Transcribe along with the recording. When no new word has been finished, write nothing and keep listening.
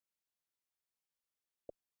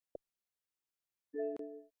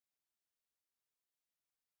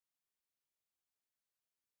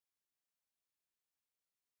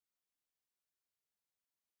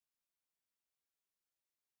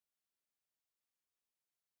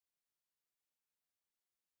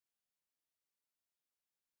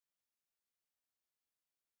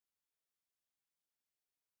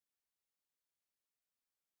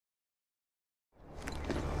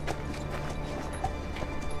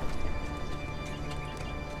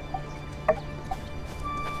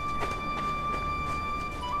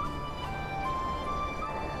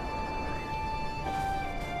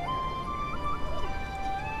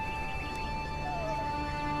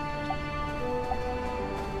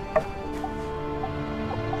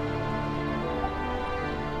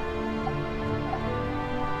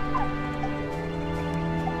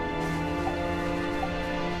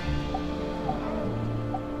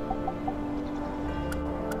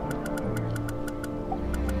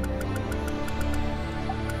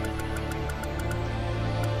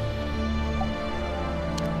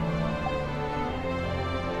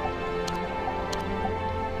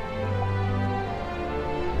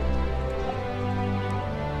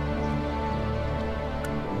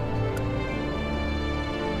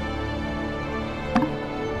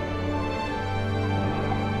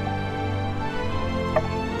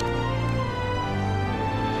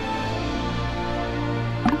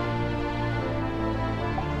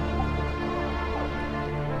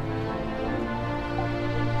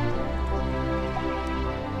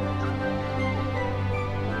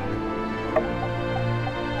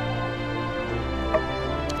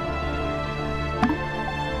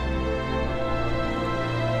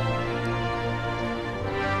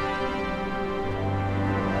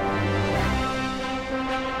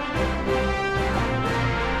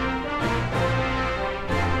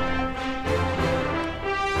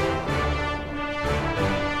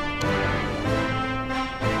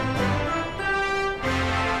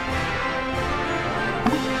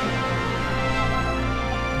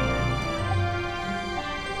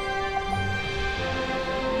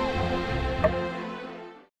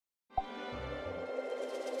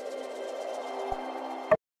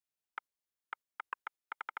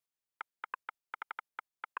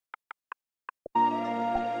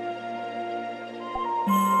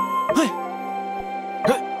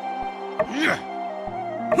you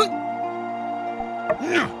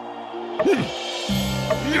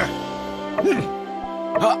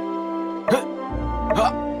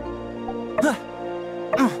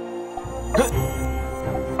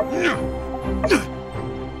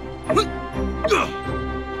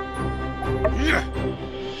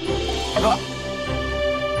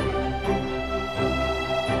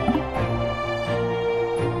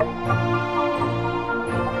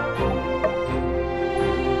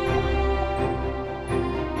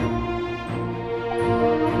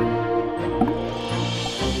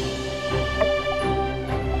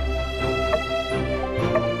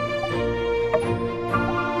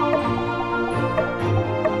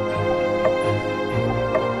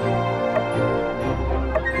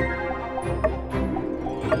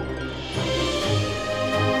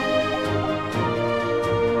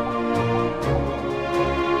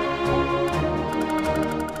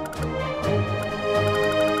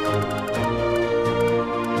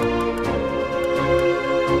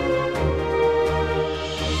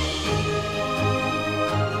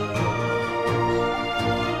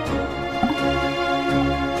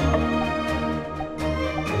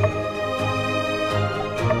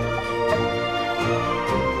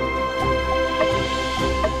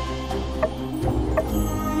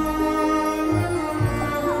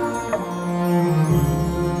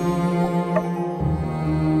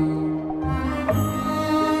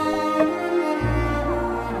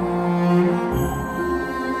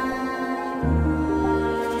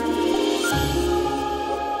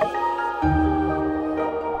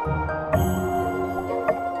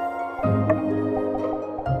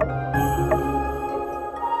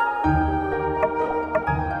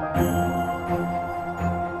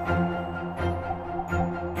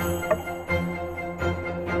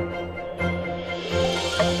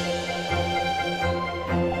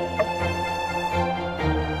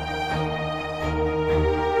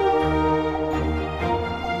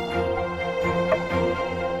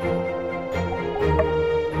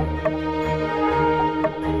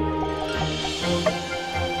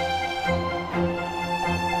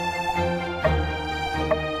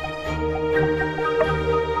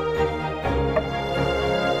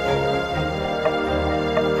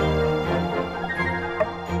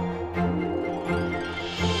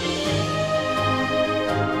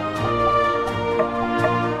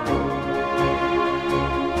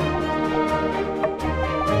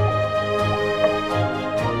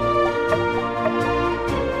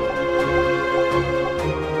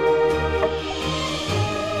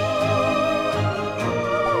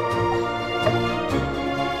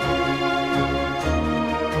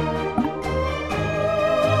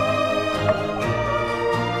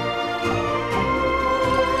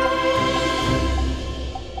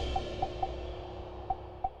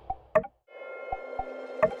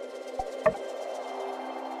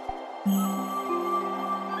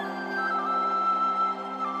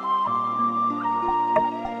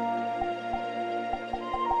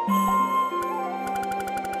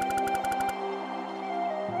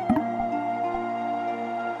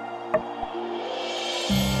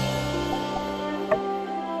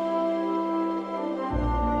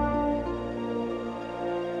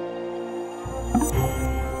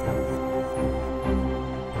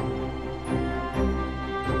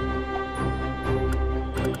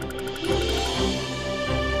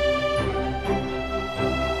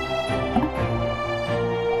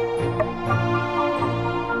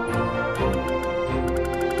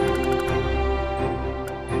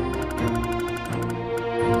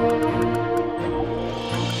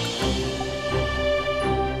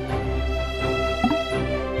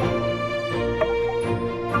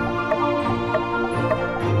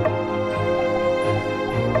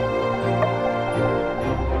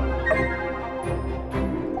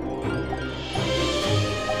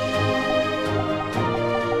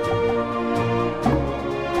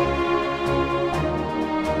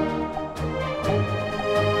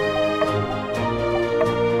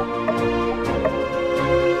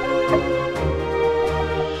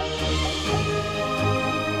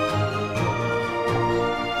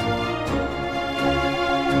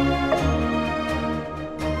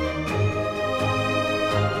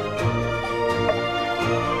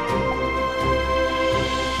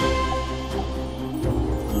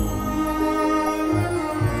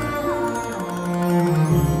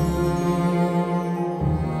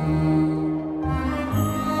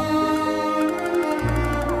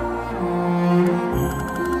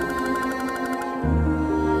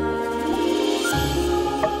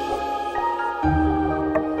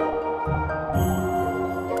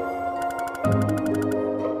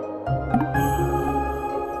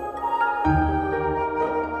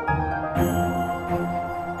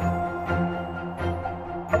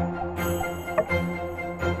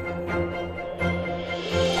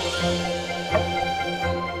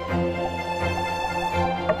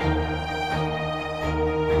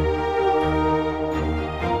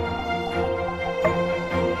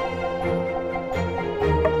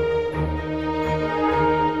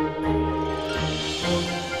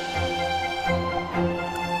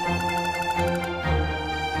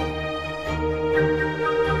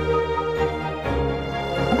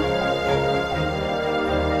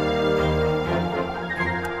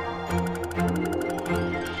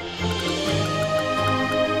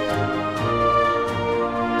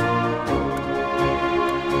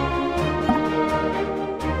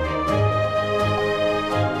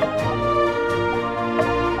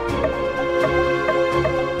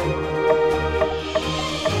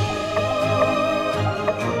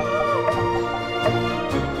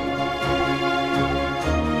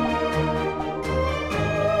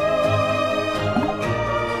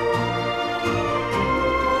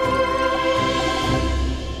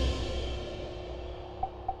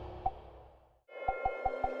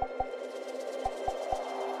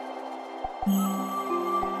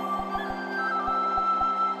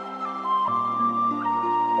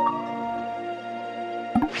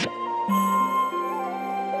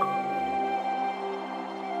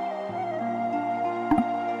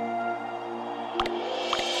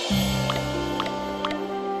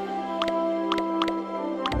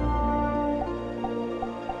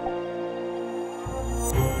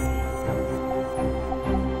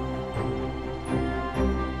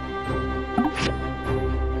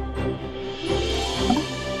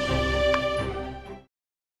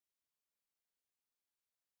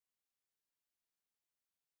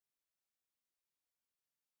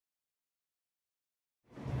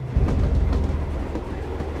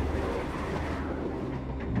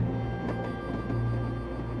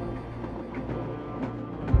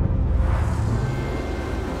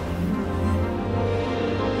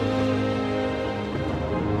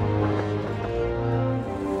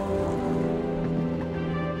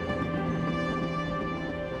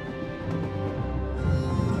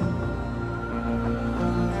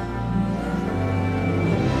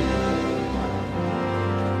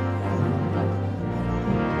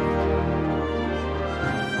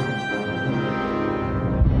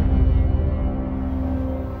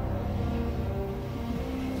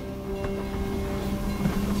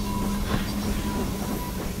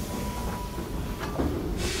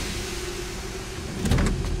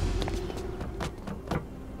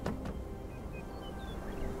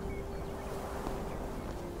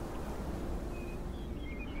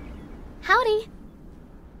Howdy!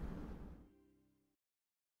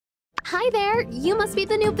 Hi there! You must be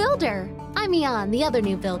the new builder! I'm Ian, the other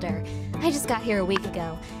new builder. I just got here a week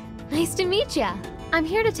ago. Nice to meet ya! I'm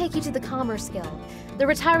here to take you to the Commerce Guild. The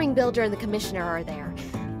retiring builder and the commissioner are there.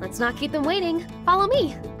 Let's not keep them waiting. Follow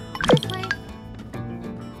me! This way.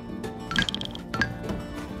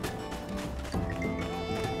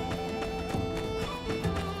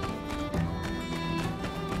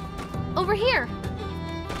 Over here!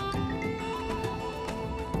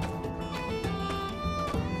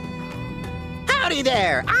 Howdy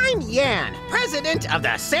there, I'm Yan, president of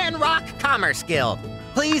the Sandrock Commerce Guild.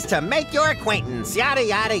 Pleased to make your acquaintance, yada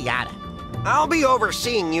yada yada. I'll be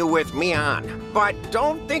overseeing you with Mian, but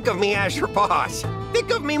don't think of me as your boss. Think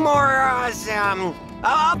of me more as, a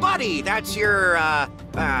buddy. That's your,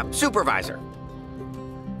 supervisor.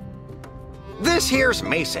 This here's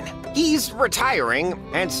Mason. He's retiring,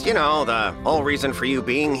 hence, you know, the whole reason for you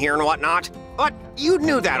being here and whatnot. But you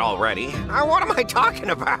knew that already. What am I talking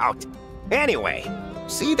about? Anyway,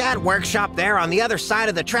 see that workshop there on the other side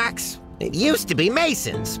of the tracks? It used to be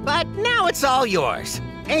Mason's, but now it's all yours.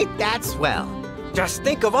 Ain't that swell? just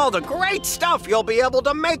think of all the great stuff you'll be able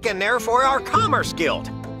to make in there for our Commerce Guild.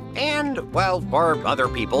 And, well, for other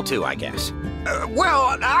people too, I guess.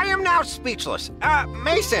 Well, I am now speechless.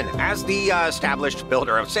 Mason, as the established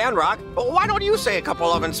builder of Sandrock, why don't you say a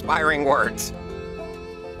couple of inspiring words?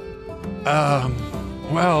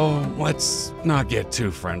 Well, let's not get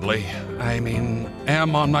too friendly. I mean,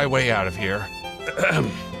 am on my way out of here.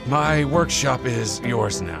 My workshop is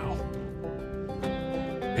yours now.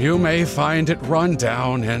 You may find it run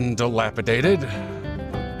down and dilapidated,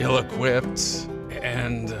 ill-equipped,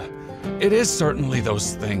 and it is certainly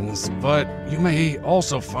those things, but you may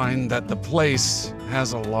also find that the place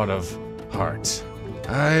has a lot of heart.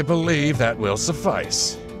 I believe that will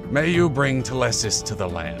suffice. May you bring Telesis to the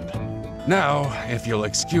land. Now, if you'll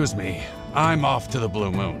excuse me, I'm off to the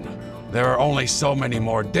Blue Moon. There are only so many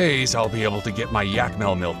more days I'll be able to get my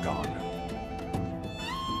Yakmel milk on.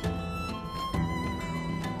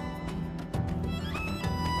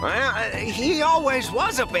 Well, he always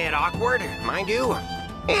was a bit awkward, mind you.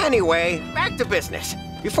 Anyway, back to business.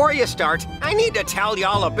 Before you start, I need to tell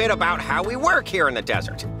y'all a bit about how we work here in the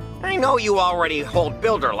desert. I know you already hold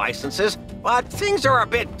builder licenses, but things are a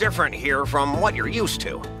bit different here from what you're used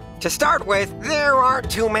to. To start with, there aren't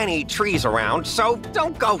too many trees around, so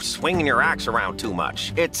don't go swinging your axe around too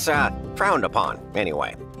much. It's, frowned upon,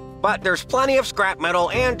 anyway. But there's plenty of scrap metal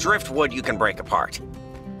and driftwood you can break apart.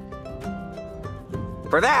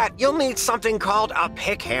 For that, you'll need something called a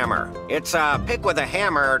pick hammer. It's a pick with a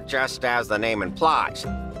hammer, just as the name implies.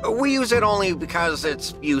 We use it only because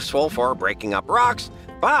it's useful for breaking up rocks,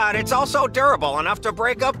 but it's also durable enough to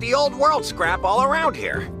break up the old world scrap all around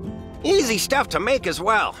here. Easy stuff to make as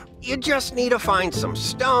well. You just need to find some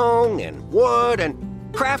stone and wood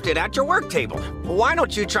and craft it at your work table. Why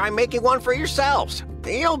don't you try making one for yourselves?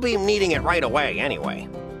 You'll be needing it right away anyway.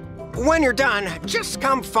 When you're done, just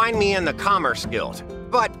come find me in the Commerce Guild.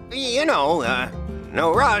 But, you know,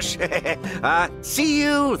 no rush. See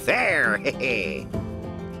you there.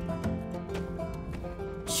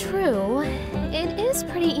 True. It is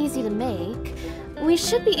pretty easy to make. We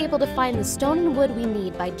should be able to find the stone and wood we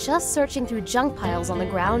need by just searching through junk piles on the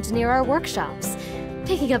ground near our workshops.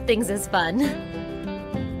 Picking up things is fun.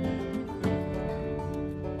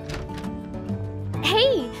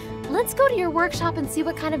 Hey! Let's go to your workshop and see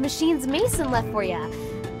what kind of machines Mason left for ya.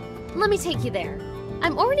 Let me take you there.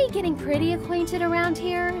 I'm already getting pretty acquainted around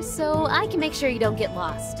here, so I can make sure you don't get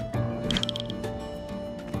lost.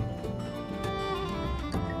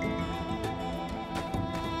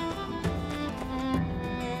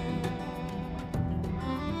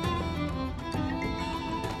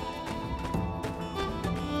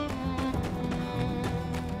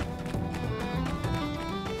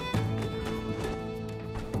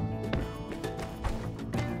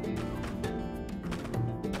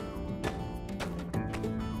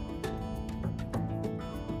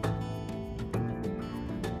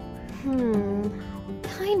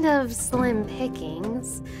 Kind of slim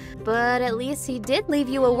pickings, but at least he did leave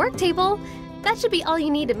you a work table. That should be all you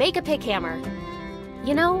need to make a pick hammer.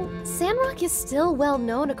 You know, Sandrock is still well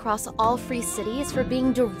known across all free cities for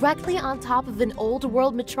being directly on top of an old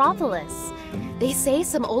world metropolis. They say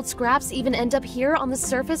some old scraps even end up here on the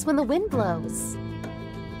surface when the wind blows.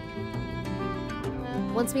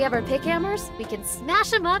 Once we have our pick hammers, we can smash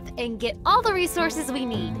them up and get all the resources we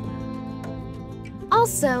need.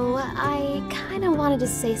 Also, I kind of wanted to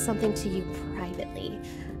say something to you privately.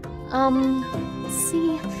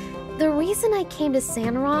 See, the reason I came to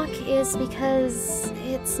Sandrock is because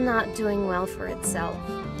it's not doing well for itself.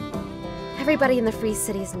 Everybody in the Free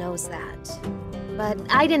Cities knows that. But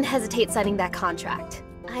I didn't hesitate signing that contract.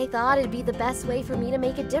 I thought it'd be the best way for me to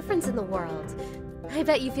make a difference in the world. I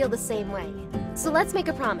bet you feel the same way. So let's make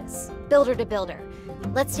a promise, builder to builder.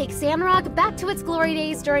 Let's take Sandrock back to its glory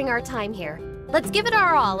days during our time here. Let's give it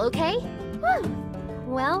our all, okay? Whew.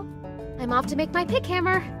 Well, I'm off to make my pick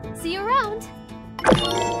hammer. See you around.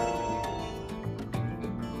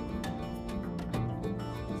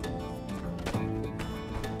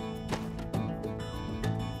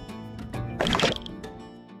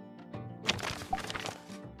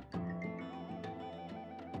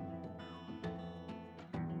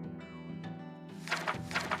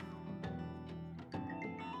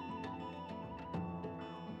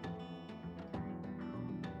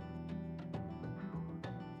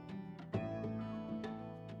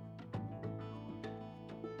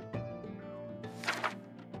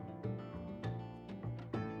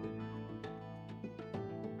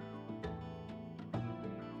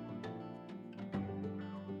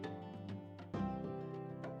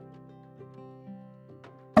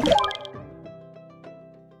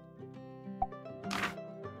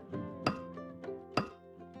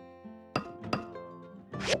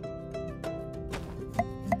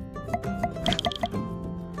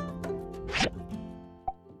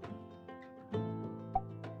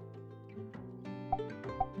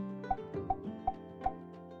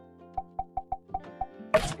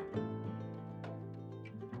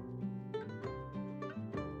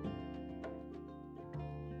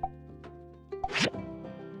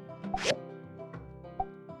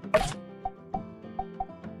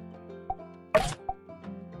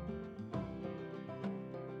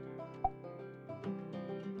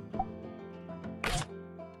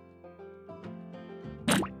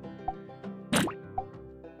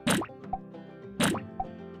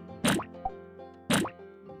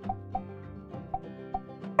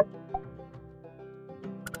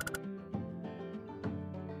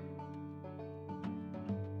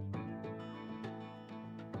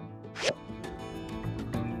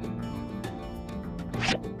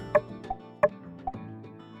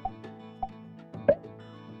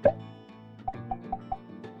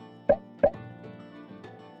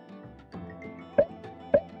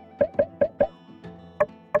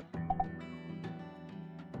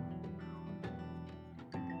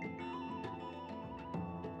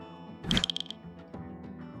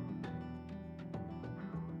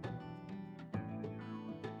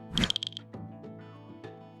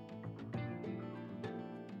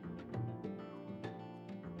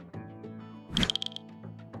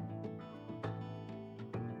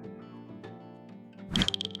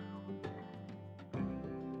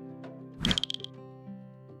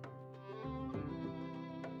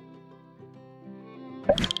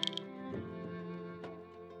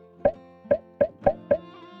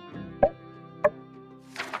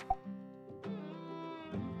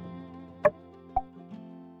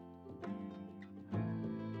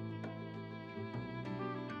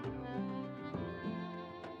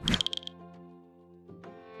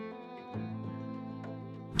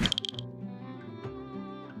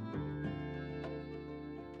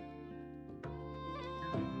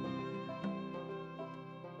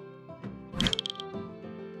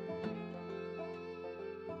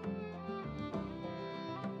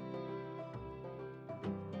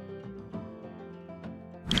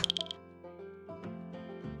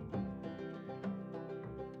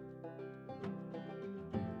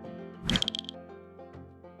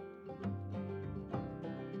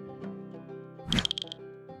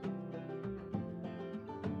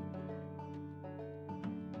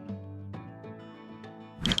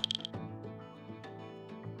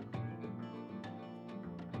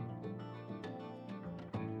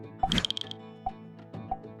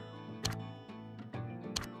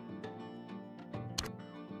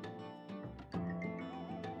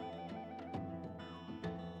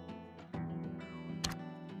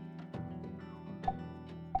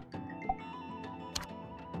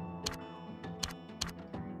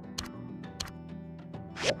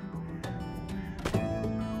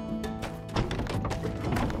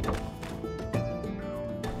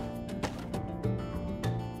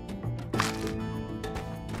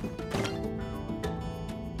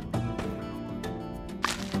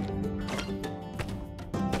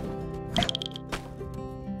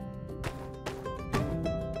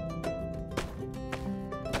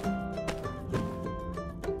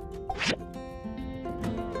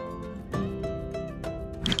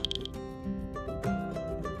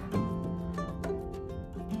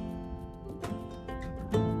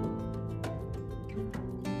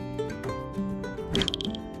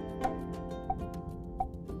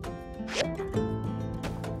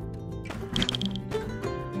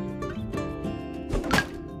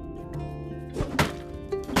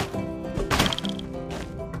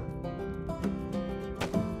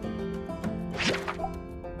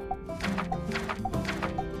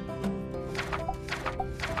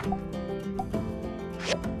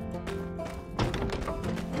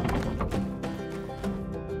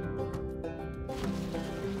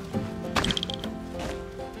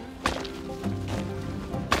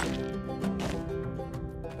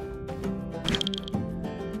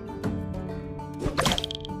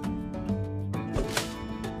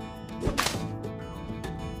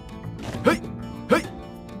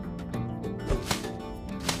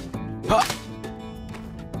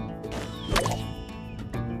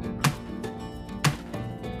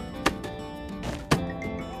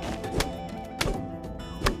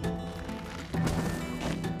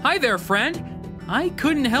 there, friend. I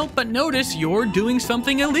couldn't help but notice you're doing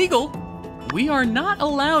something illegal. We are not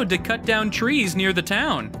allowed to cut down trees near the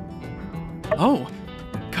town. Oh,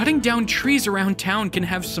 cutting down trees around town can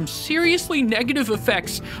have some seriously negative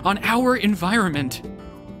effects on our environment.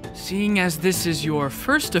 Seeing as this is your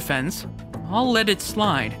first offense, I'll let it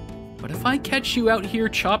slide. But if I catch you out here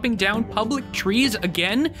chopping down public trees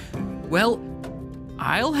again, well,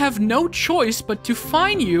 I'll have no choice but to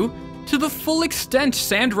fine you to the full extent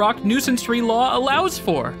Sandrock nuisance tree law allows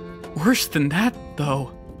for. Worse than that, though.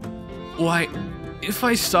 Why, if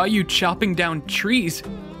I saw you chopping down trees,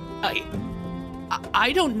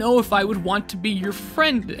 I don't know if I would want to be your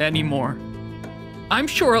friend anymore. I'm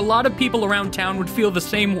sure a lot of people around town would feel the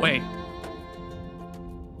same way.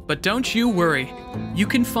 But don't you worry. You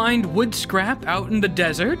can find wood scrap out in the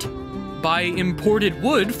desert, buy imported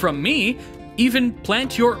wood from me, even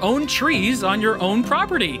plant your own trees on your own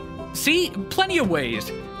property. See, plenty of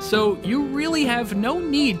ways. So you really have no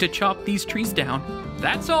need to chop these trees down.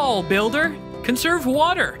 That's all, builder. Conserve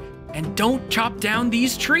water, and don't chop down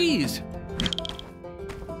these trees.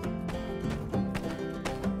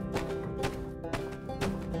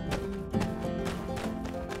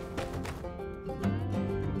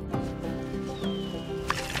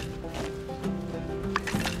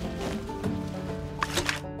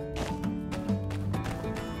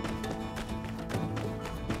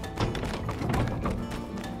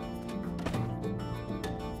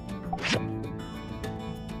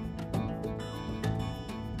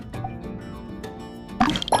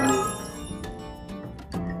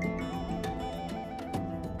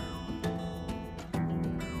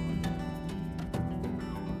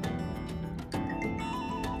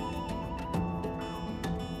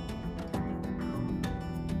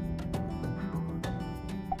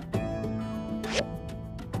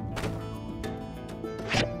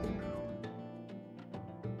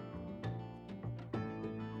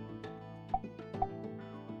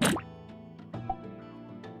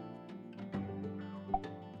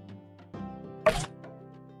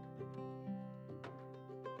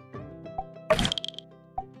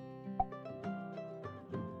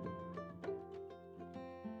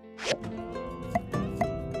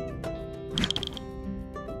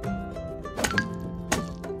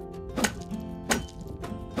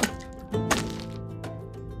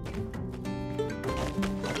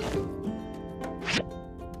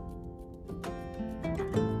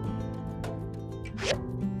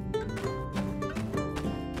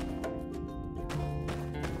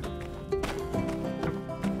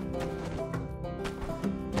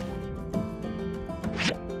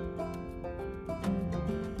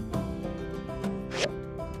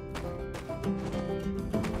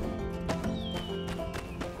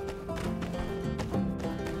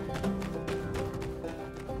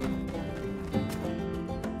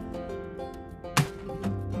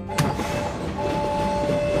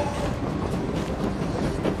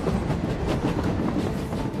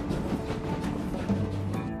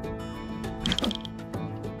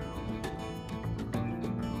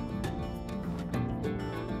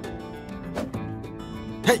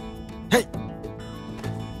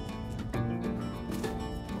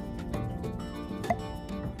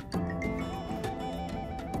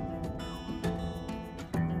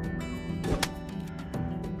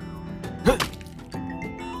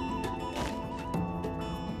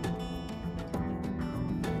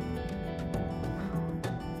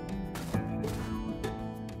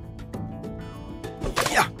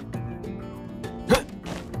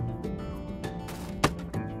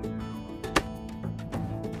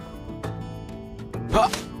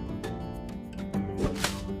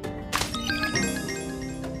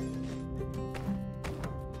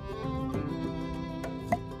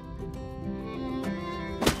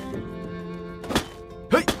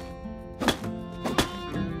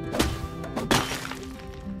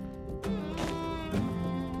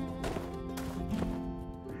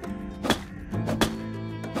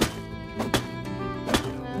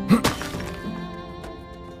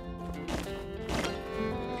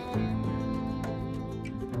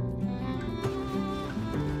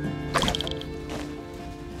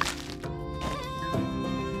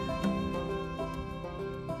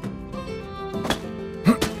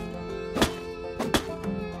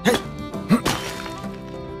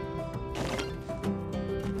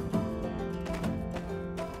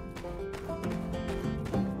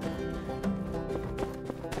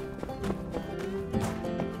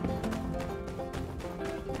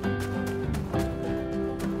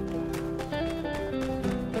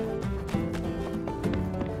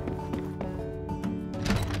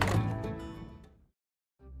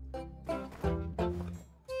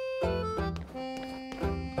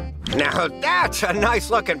 Now that's a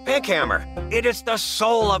nice-looking pick hammer. It is the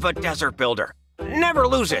soul of a desert builder. Never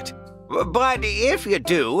lose it. But if you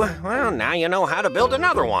do, well, now you know how to build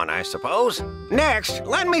another one, I suppose. Next,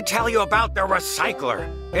 let me tell you about the recycler.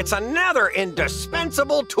 It's another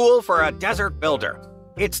indispensable tool for a desert builder.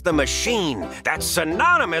 It's the machine that's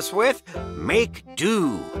synonymous with make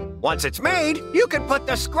do. Once it's made, you can put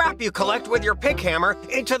the scrap you collect with your pick hammer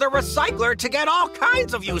into the recycler to get all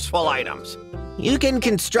kinds of useful items. You can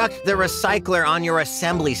construct the recycler on your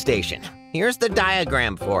assembly station. Here's the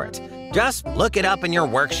diagram for it. Just look it up in your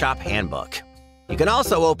workshop handbook. You can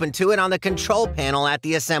also open to it on the control panel at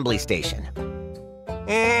the assembly station.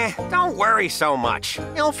 Don't worry so much.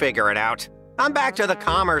 You'll figure it out. Come back to the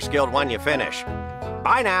Commerce Guild when you finish.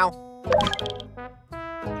 Bye now.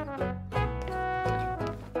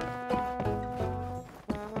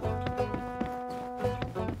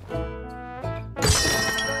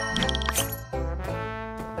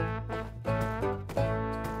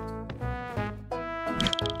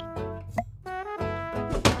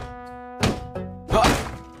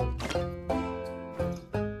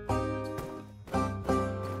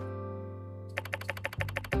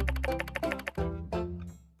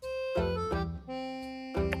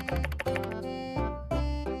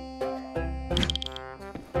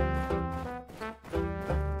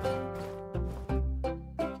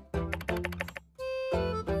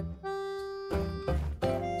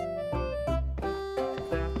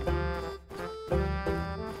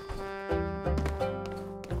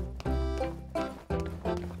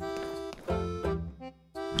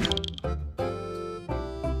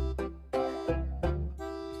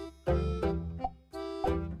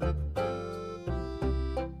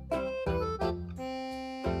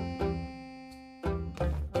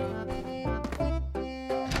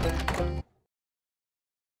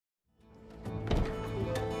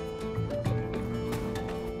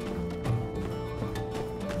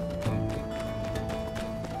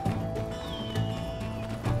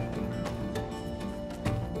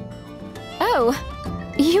 Oh,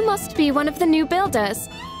 you must be one of the new builders.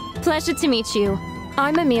 Pleasure to meet you.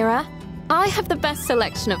 I'm Amira. I have the best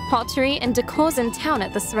selection of pottery and decors in town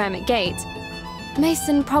at the Ceramic Gate.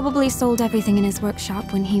 Mason probably sold everything in his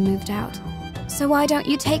workshop when he moved out. So why don't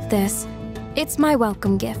you take this? It's my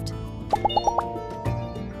welcome gift.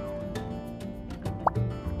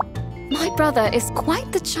 My brother is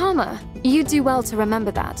quite the charmer. You do well to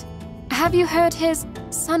remember that. Have you heard his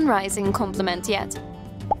sunrising compliment yet?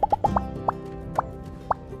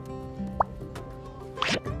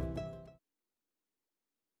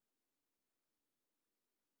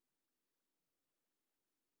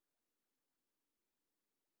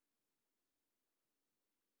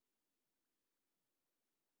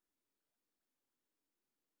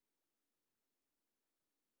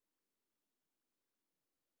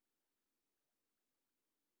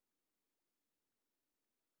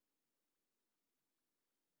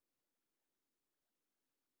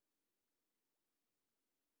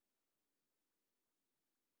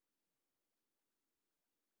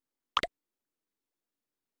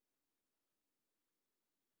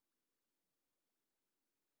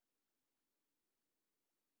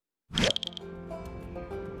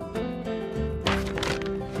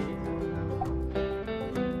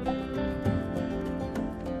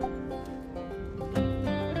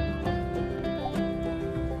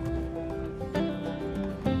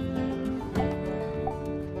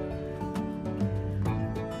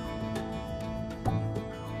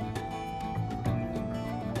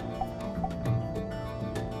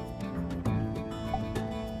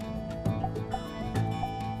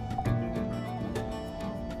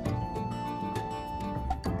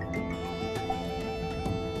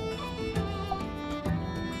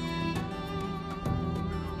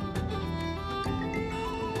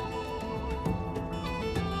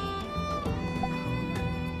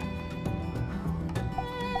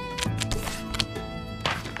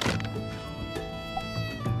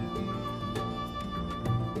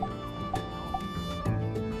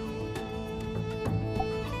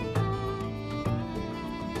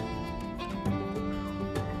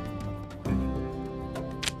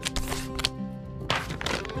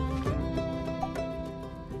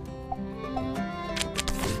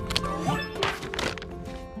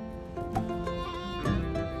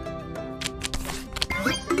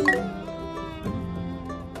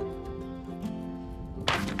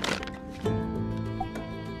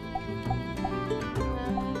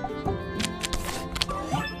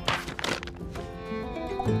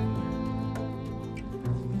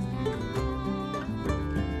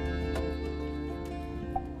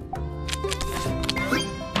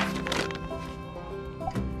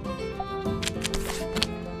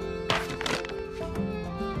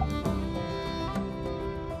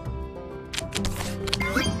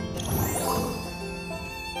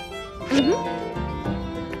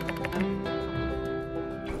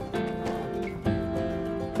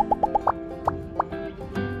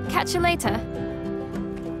 Catch you later.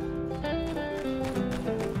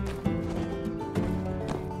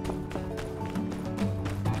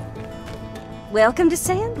 Welcome to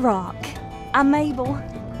Sandrock. I'm Mabel.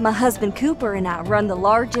 My husband Cooper and I run the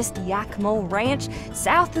largest Yakima ranch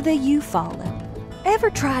south of the Eufaula.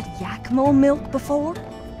 Ever tried Yakima milk before?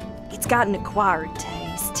 It's got an acquired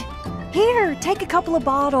taste. Here, take a couple of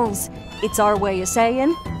bottles. It's our way of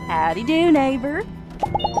saying, howdy do, neighbor.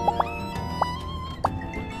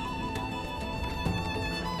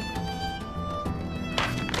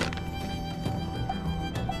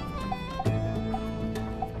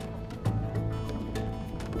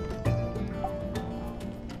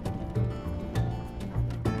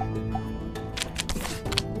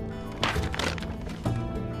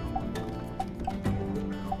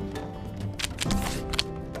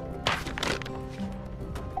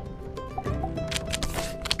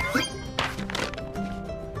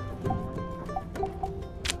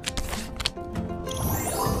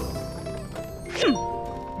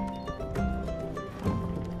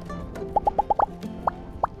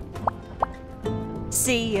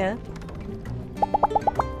 See ya.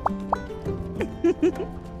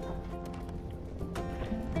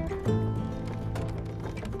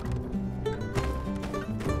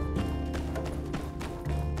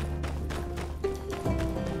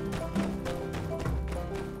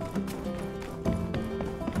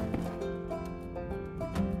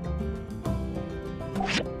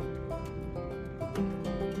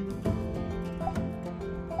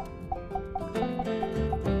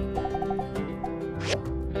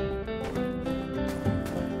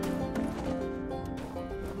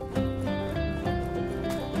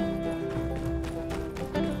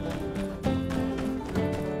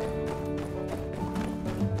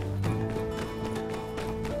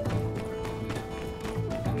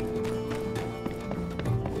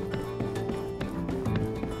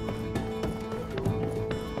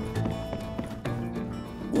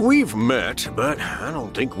 We've met, but I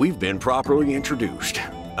don't think we've been properly introduced.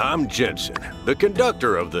 I'm Jensen, the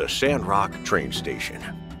conductor of the Sandrock train station.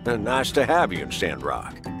 Nice to have you in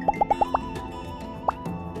Sandrock.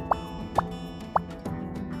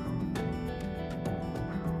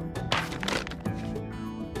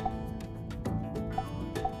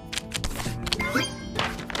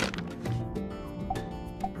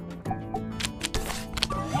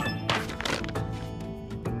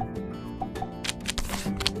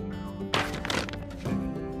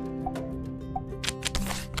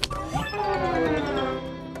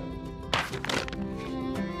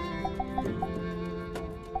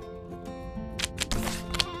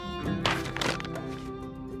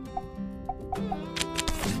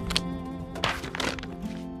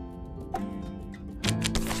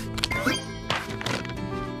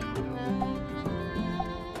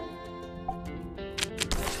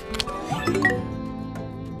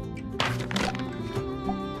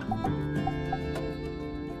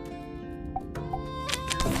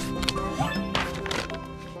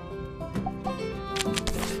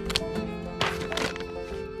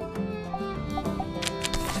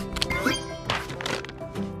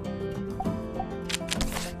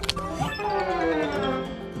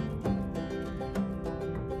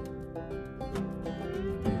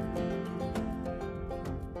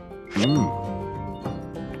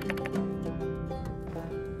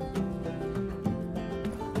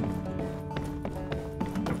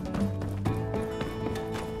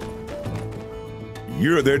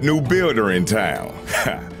 You're that new builder in town.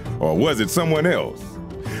 Or was it someone else?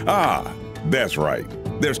 Ah, that's right.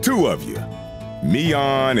 There's two of you.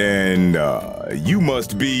 Mion and, you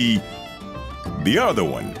must be the other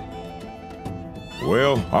one.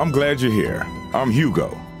 Well, I'm glad you're here. I'm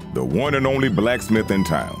Hugo, the one and only blacksmith in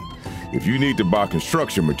town. If you need to buy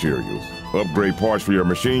construction materials, upgrade parts for your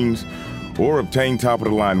machines, or obtain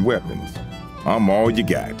top-of-the-line weapons, I'm all you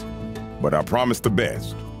got. But I promise the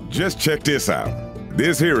best. Just check this out.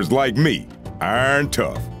 This here is like me, iron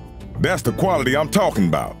tough. That's the quality I'm talking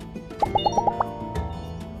about.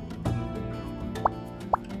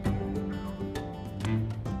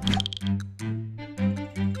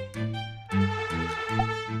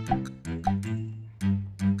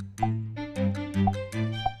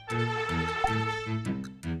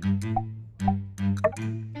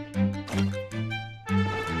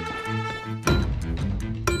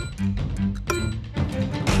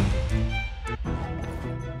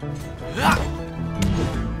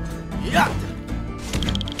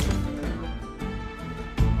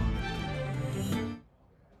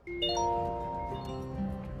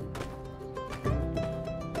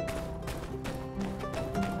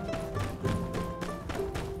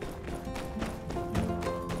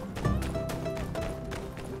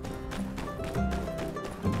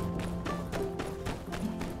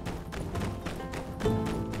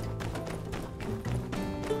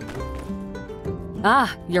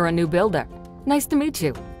 Ah, you're a new builder. Nice to meet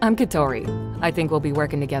you. I'm Katori. I think we'll be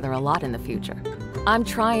working together a lot in the future. I'm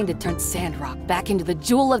trying to turn Sandrock back into the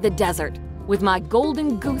jewel of the desert with my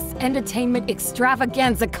Golden Goose Entertainment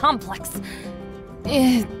Extravaganza Complex.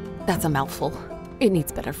 That's a mouthful. It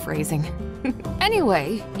needs better phrasing.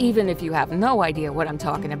 Anyway, even if you have no idea what I'm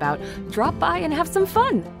talking about, drop by and have some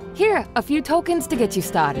fun. Here, a few tokens to get you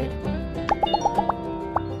started.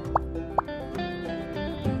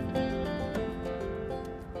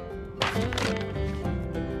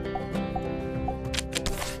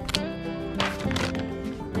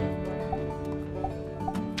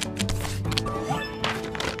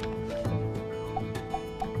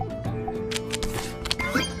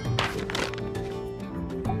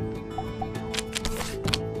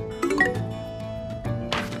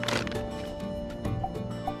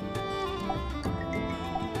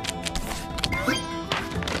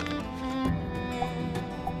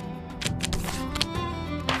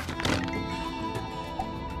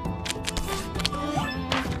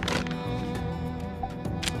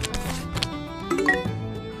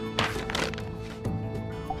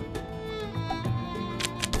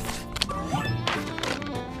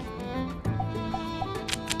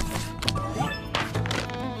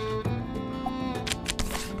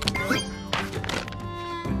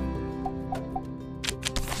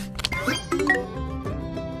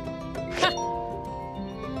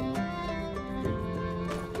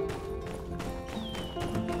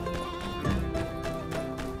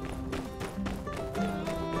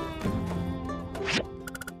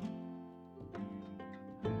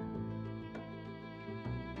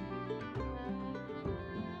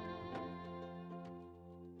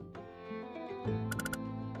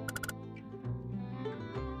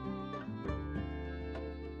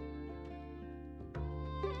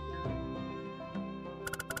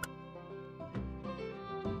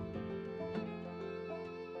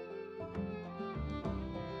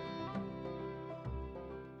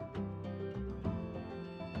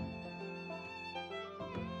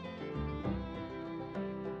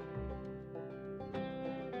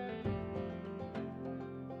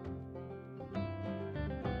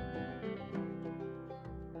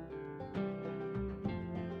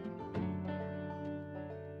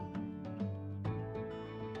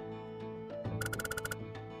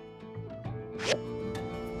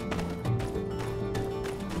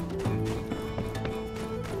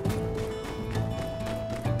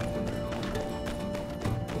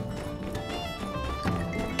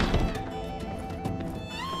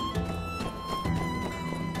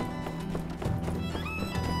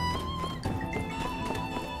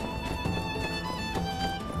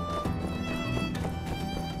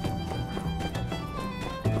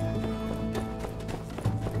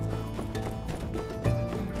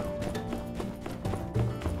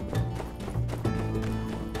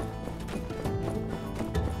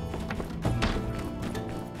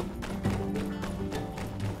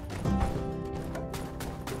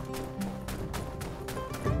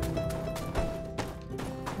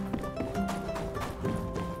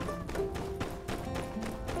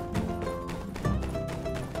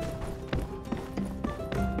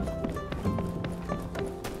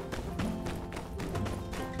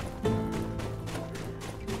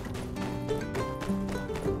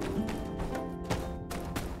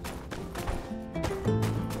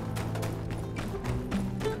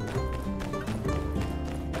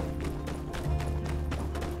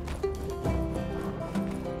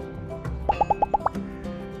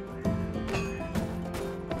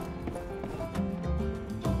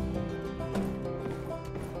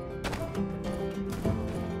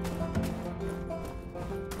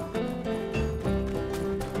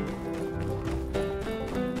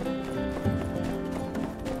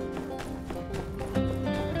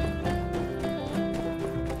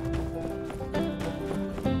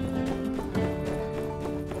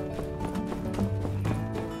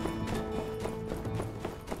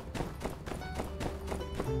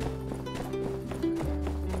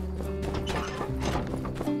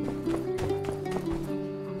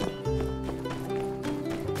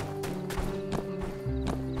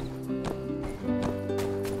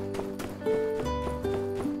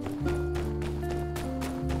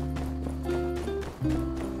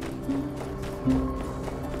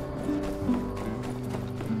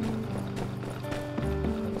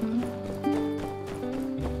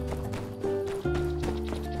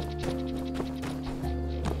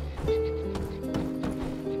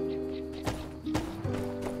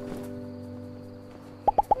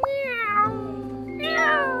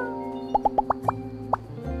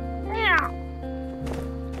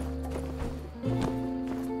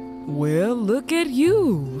 Well, look at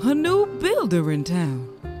you, a new builder. builder in town.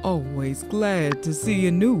 Always glad to see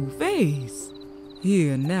a new face.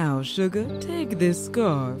 Here now, sugar, take this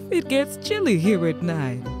scarf. It gets chilly here at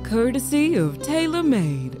night. Courtesy of Tailor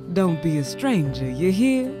Made. Don't be a stranger, you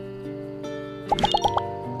hear?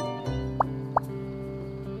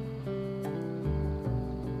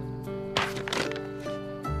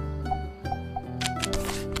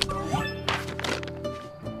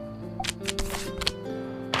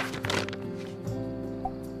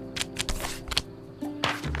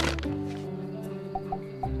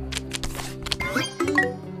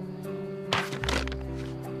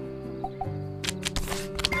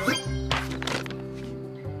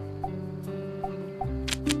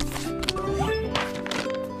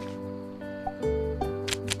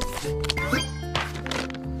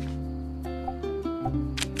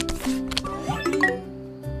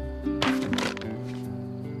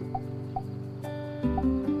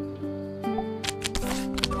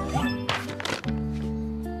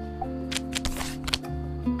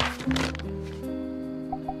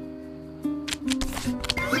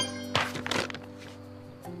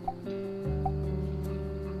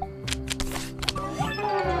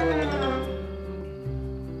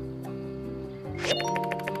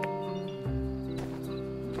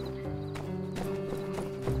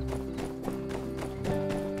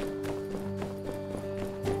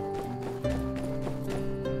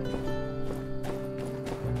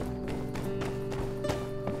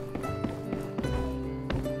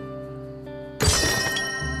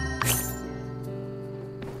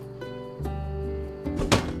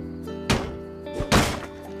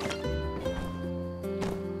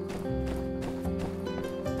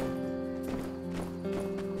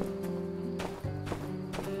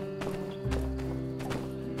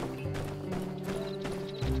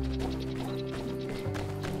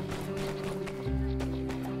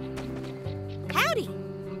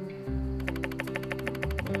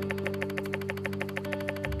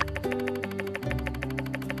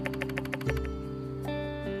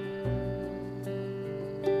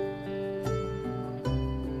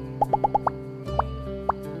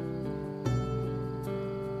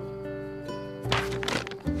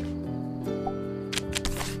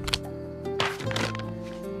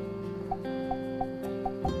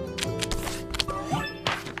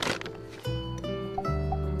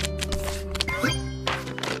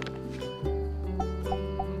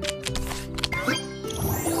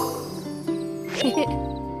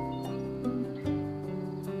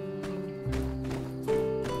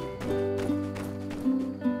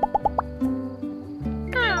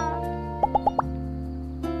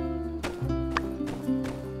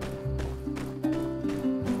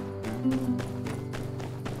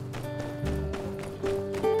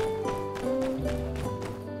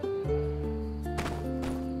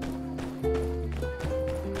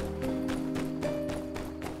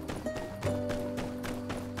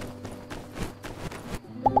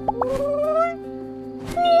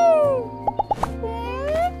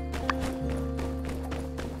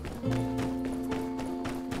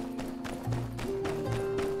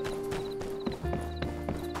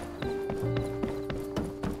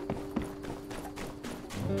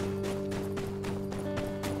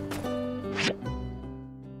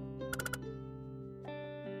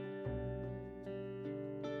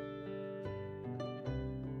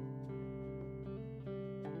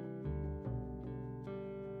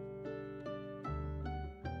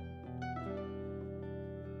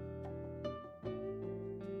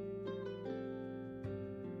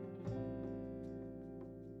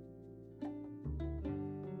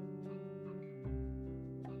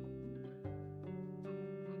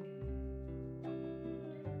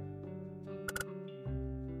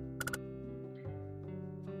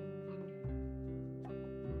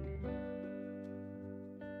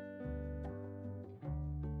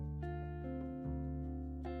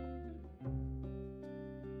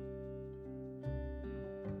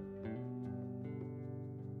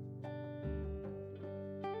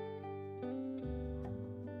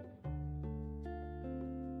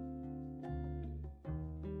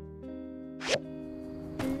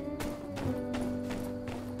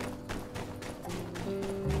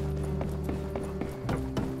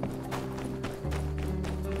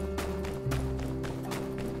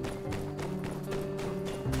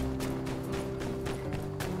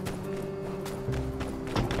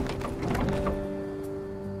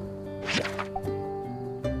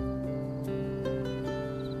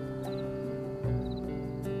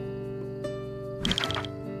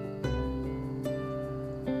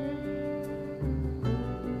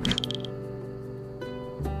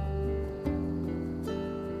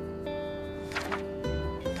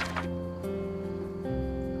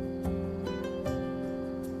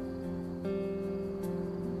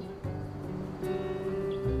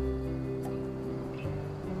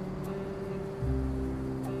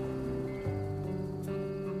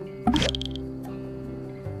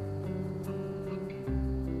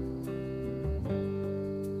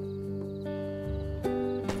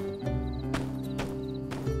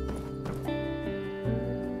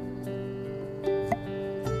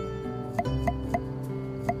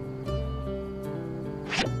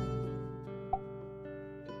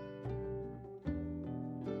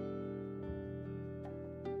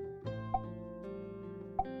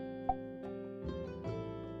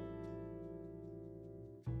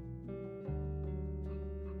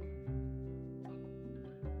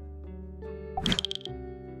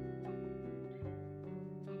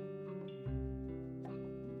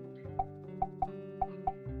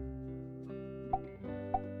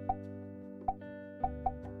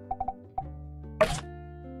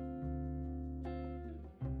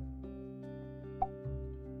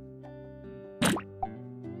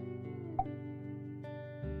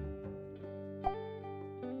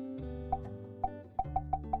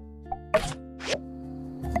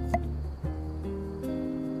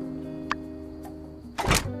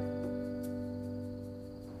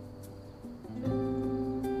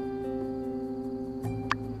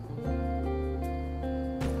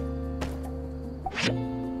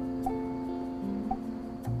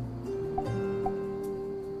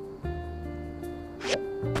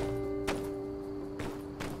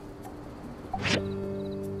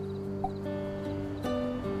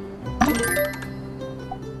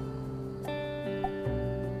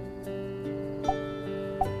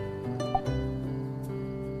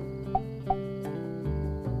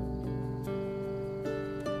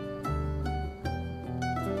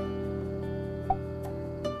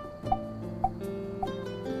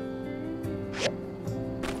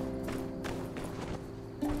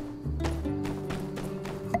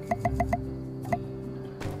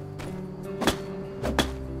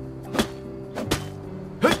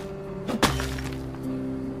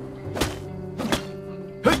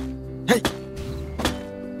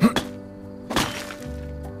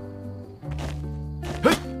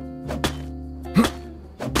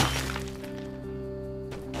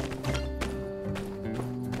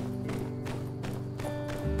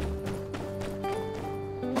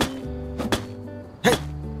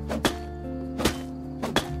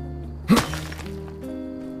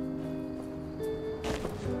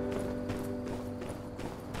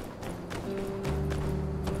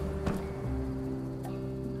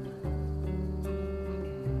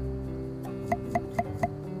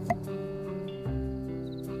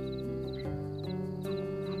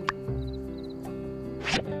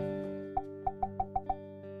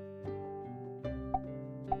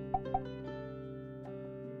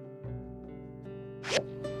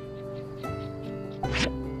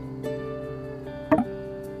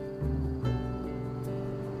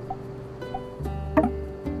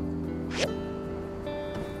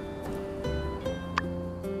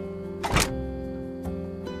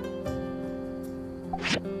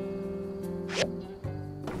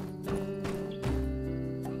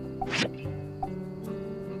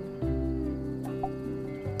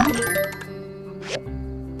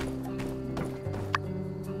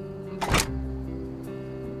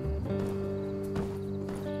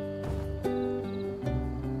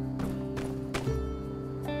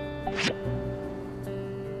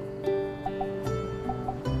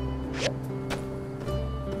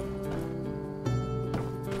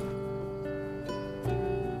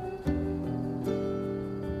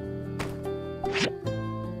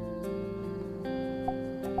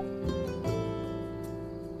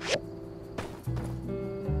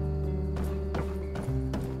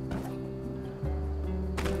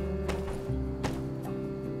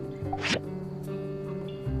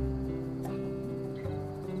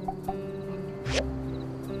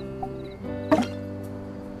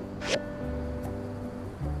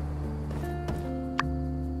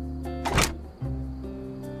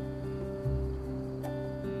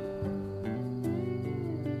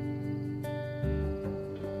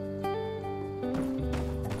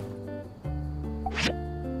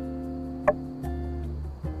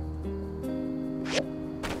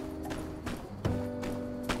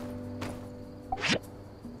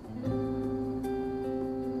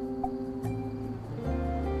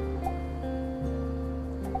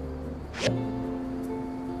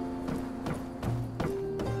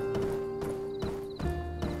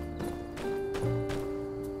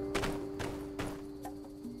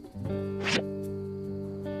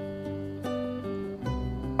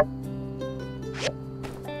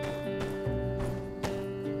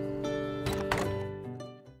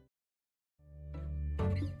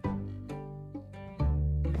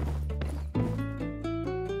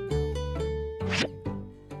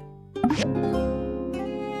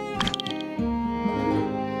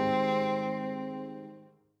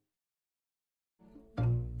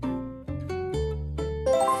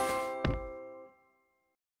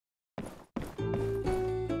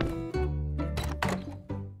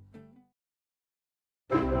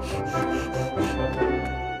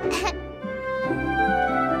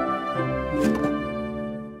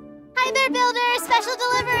 Hi there, Builder! Special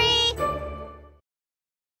delivery!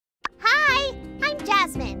 Hi, I'm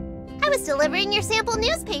Jasmine. I was delivering your sample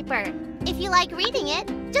newspaper. If you like reading it,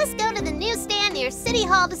 just go to the newsstand near City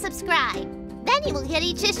Hall to subscribe. Then you will get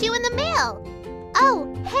each issue in the mail.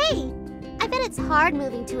 Oh, hey! I bet it's hard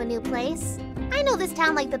moving to a new place. I know this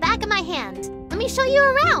town like the back of my hand. Let me show you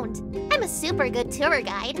around. I'm a super good tour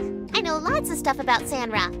guide. I know lots of stuff about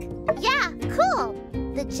Sandrock. Yeah, cool!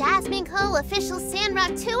 The Jasmine Co. official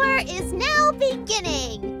Sandrock tour is now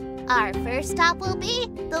beginning. Our first stop will be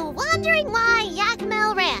the Wandering Y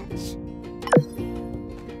Yakmel Ranch.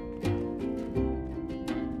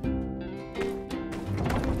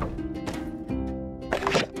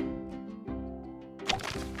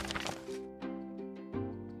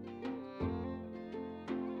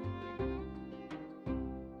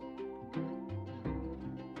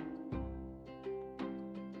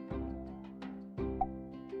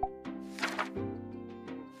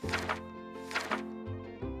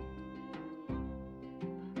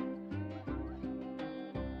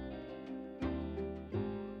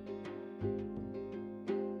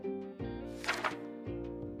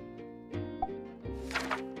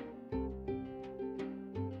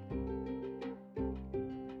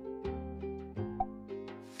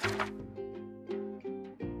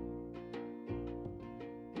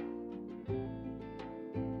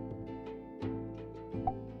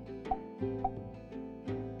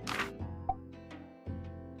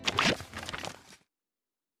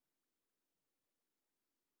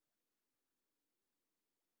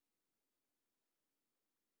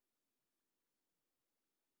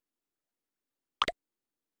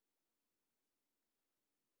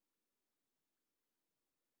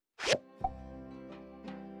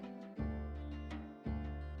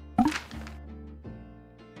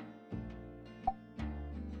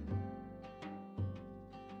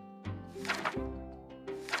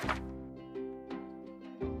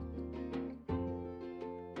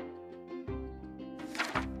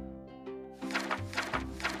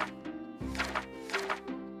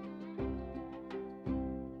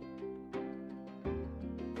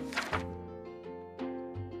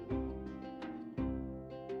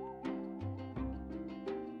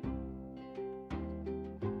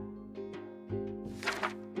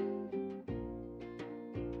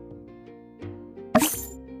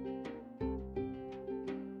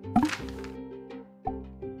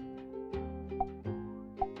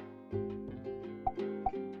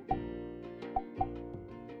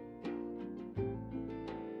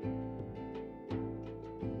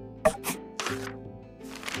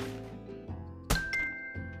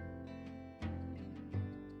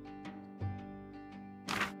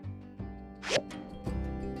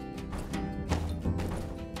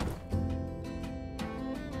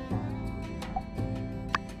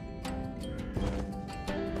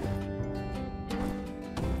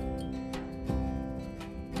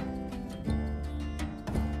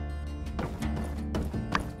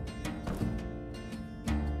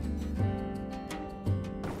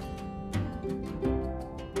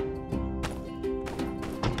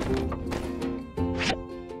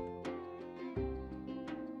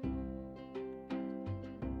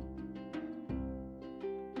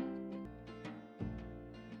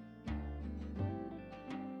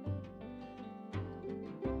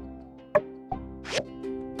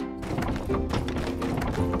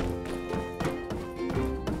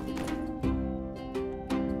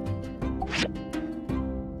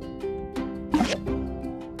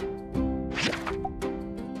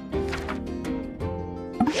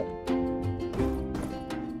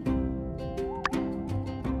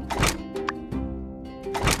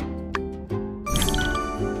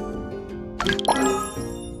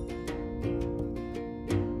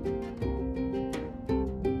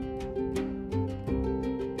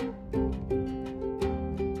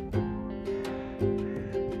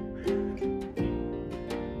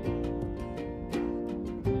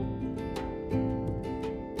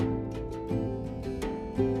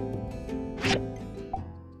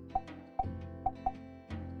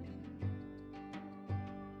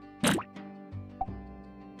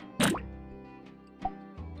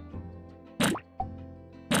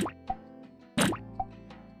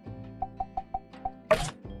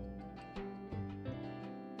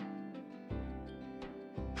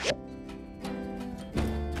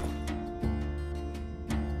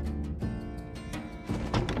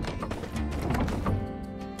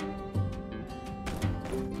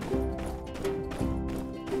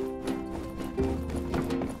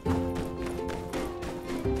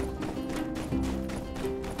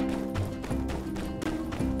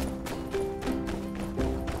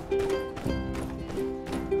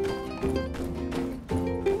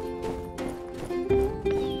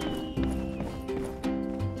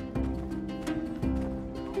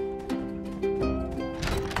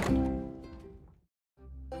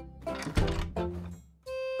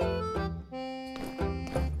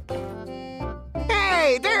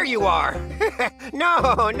 you are.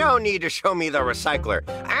 No need to show me the recycler.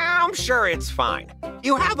 I'm sure it's fine.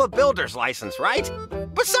 You have a builder's license, right?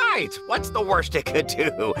 Besides, what's the worst it could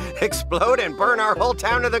do? Explode and burn our whole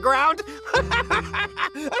town to the ground?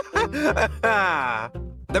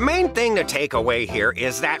 The main thing to take away here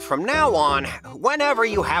is that from now on, whenever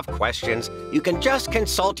you have questions, you can just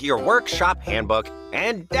consult your workshop handbook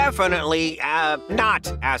and definitely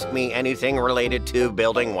not ask me anything related to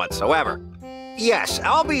building whatsoever. Yes,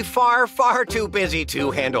 I'll be far too busy to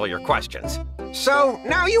handle your questions. So,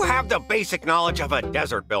 now you have the basic knowledge of a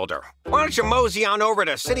desert builder. Why don't you mosey on over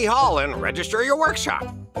to City Hall and register your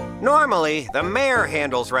workshop? Normally, the mayor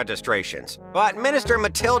handles registrations, but Minister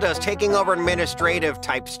Matilda's taking over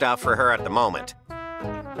administrative-type stuff for her at the moment.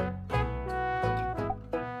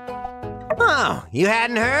 Oh, you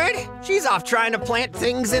hadn't heard? She's off trying to plant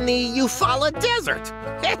things in the Eufaula Desert.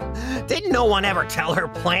 Didn't no one ever tell her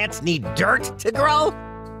plants need dirt to grow?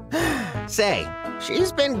 Say,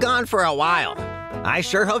 she's been gone for a while. I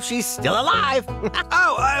sure hope she's still alive.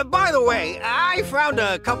 By the way, I found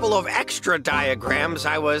a couple of extra diagrams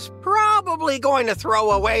I was probably going to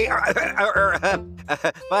throw away.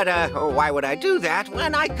 But why would I do that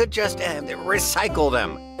when I could just recycle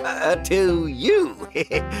them to you?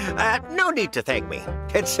 No need to thank me.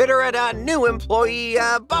 Consider it a new employee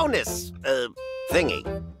bonus thingy.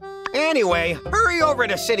 Anyway, hurry over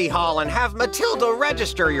to City Hall and have Matilda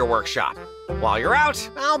register your workshop. While you're out,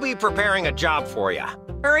 I'll be preparing a job for you.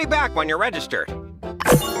 Hurry back when you're registered.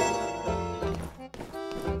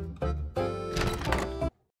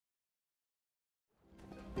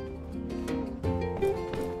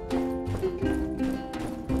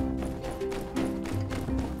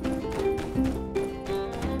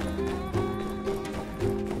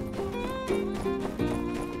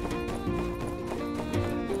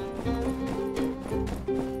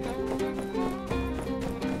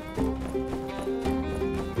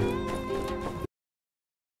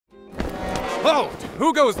 Halt!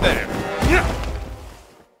 Who goes there?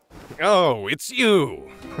 Oh, it's you.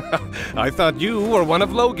 I thought you were one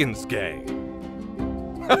of Logan's gang.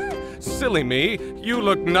 Silly me, you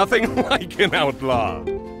look nothing like an outlaw.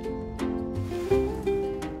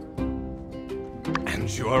 And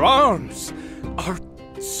your arms are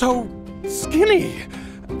so skinny.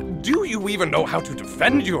 Do you even know how to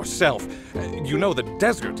defend yourself? You know the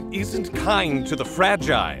desert isn't kind to the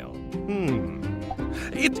fragile.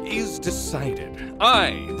 It is decided.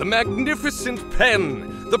 I, the magnificent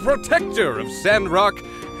Pen, the protector of Sandrock,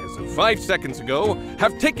 as of 5 seconds ago,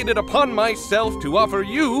 have taken it upon myself to offer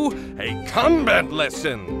you a combat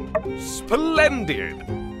lesson. Splendid!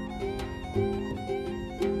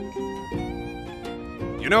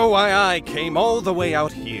 You know why I came all the way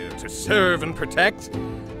out here to serve and protect?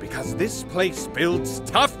 Because this place builds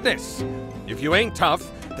toughness. If you ain't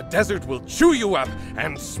tough, the desert will chew you up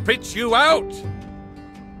and spit you out.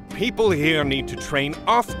 People here need to train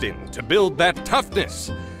often to build that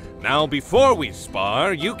toughness. Now, before we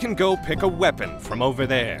spar, you can go pick a weapon from over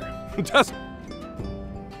there. Just...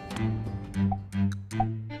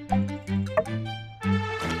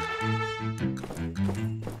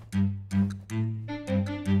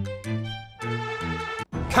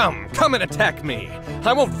 Come and attack me.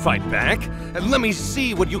 I won't fight back. Let me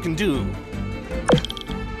see what you can do.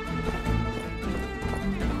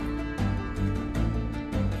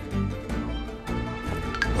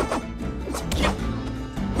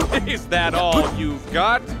 Is that all you've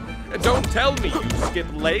got? Don't tell me you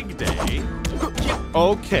skipped leg day.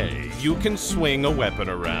 Okay, you can swing a weapon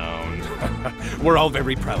around. We're all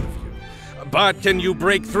very proud of you. But can you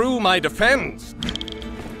break through my defense?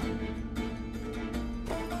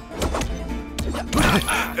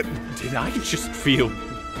 Did I just feel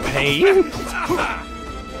pain?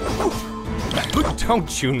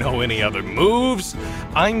 Don't you know any other moves?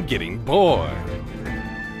 I'm getting bored.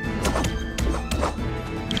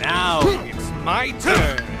 Now it's my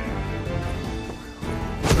turn.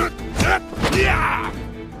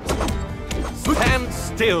 Stand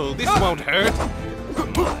still. This won't hurt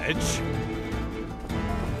much.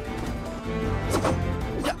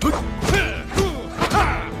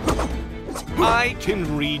 I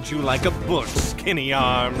can read you like a book, skinny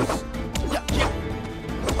arms.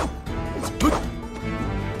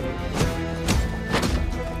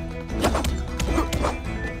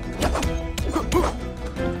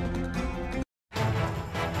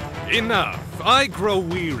 Enough! I grow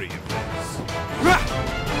weary of this.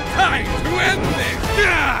 Time to end this!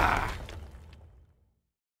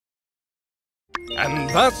 And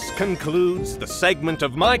thus concludes the segment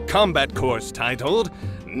of my combat course titled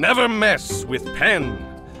Never Mess with Pen.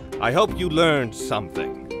 I hope you learned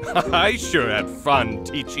something. I sure had fun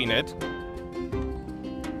teaching it.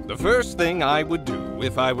 The first thing I would do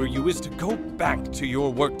if I were you is to go back to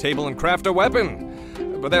your work table and craft a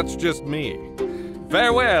weapon. But that's just me.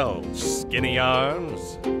 Farewell, skinny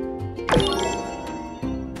arms.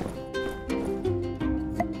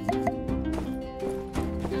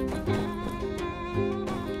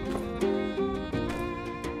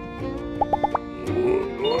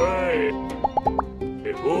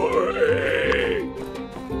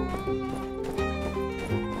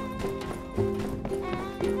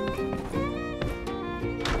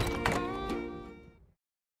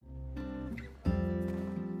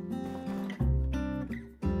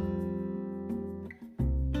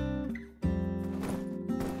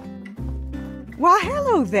 Why,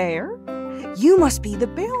 hello there. You must be the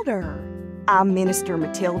builder. I'm Minister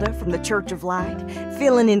Matilda from the Church of Light,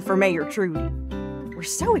 filling in for Mayor Trudy. We're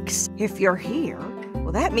so excited if you're here.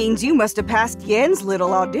 Well, that means you must have passed Yen's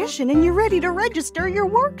little audition and you're ready to register your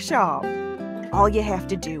workshop. All you have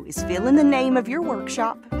to do is fill in the name of your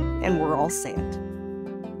workshop, and we're all set.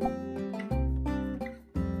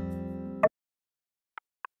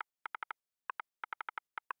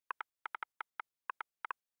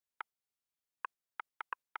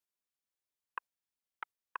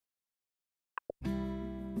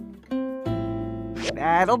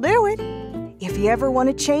 That'll do it. If you ever want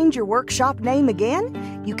to change your workshop name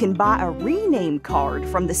again, you can buy a rename card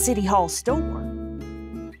from the City Hall store.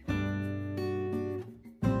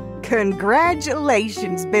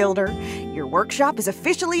 Congratulations, Builder! Your workshop is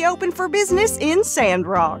officially open for business in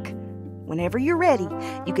Sandrock. Whenever you're ready,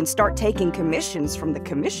 you can start taking commissions from the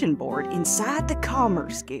commission board inside the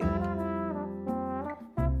Commerce Guild.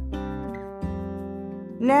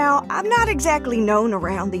 Now, I'm not exactly known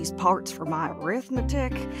around these parts for my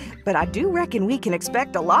arithmetic, but I do reckon we can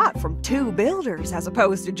expect a lot from two builders as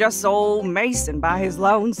opposed to just old Mason by his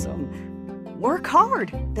lonesome. Work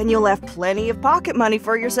hard, then you'll have plenty of pocket money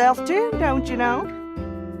for yourself too, don't you know?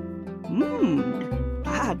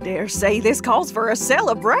 I dare say this calls for a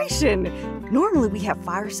celebration. Normally we have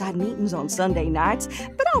fireside meetings on Sunday nights,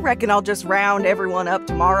 but I reckon I'll just round everyone up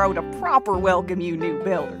tomorrow to proper welcome you new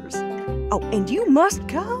builders. Oh, and you must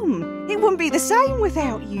come. It wouldn't be the same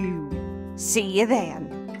without you. See you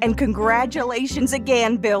then. And congratulations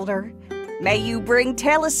again, Builder. May you bring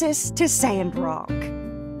Telesis to Sandrock.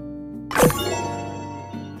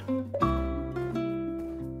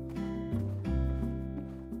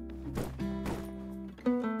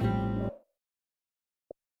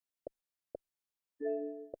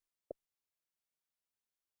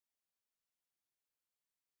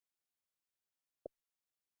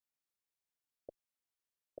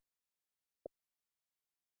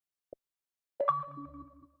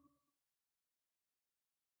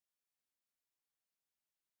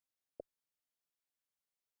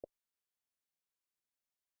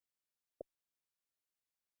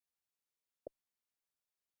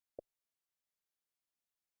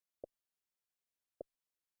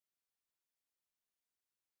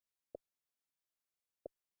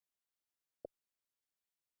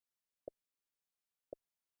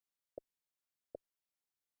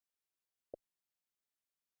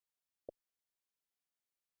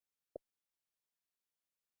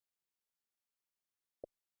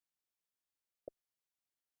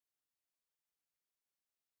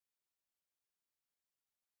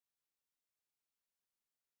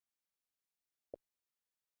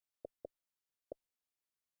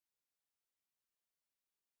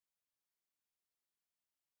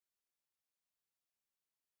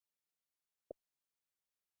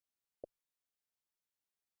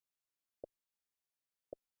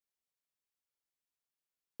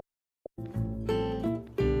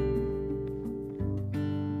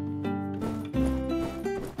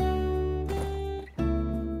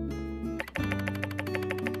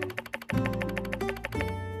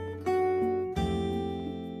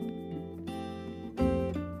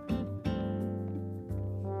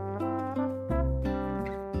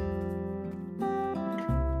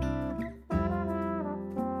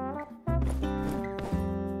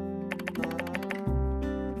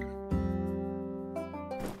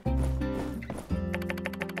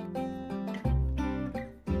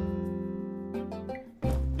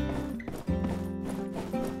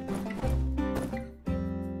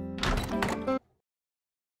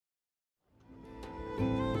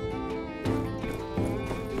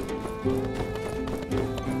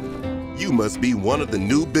 You must be one of the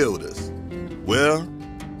new builders. Well,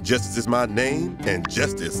 justice is my name, and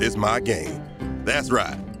justice is my game. That's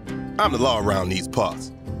right. I'm the law around these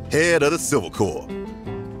parts, head of the Civil Corps.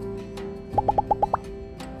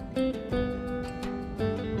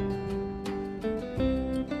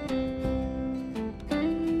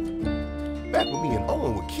 on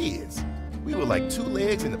when we were kids. We were like two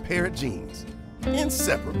legs and a pair of jeans.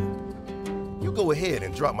 Inseparable. You go ahead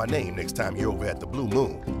and drop my name next time you're over at the Blue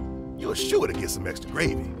Moon. You're sure to get some extra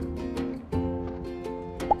gravy.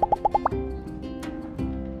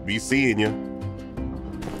 Be seeing you.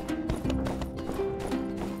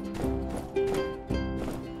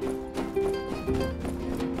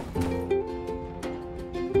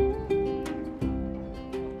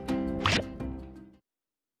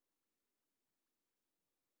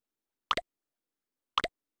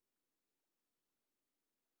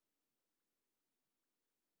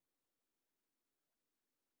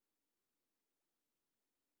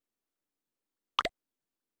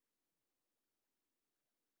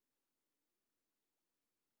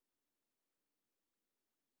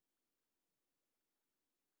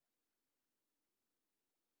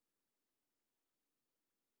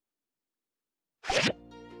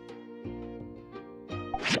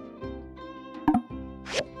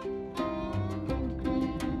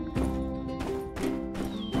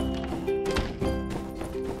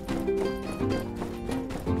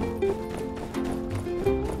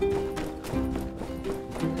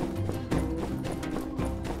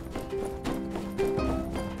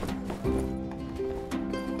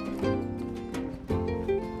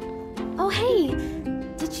 Oh, hey!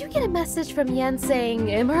 Did you get a message from Yen saying,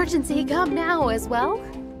 "Emergency, come now," as well?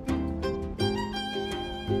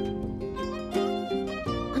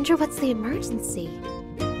 Wonder what's the emergency?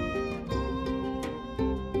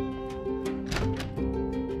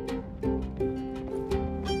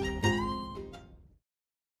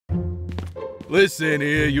 Listen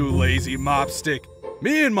here, you lazy mopstick.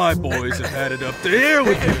 Me and my boys have had it up to here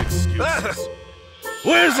with your excuses.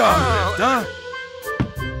 Where's our lift, huh?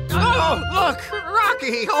 Oh, look!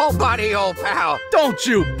 Rocky, old buddy, old pal. Don't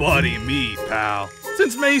you buddy me, pal.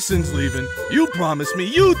 Since Mason's leaving, you promised me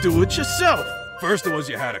you'd do it yourself. First it was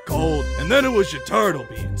you had a cold, and then it was your turtle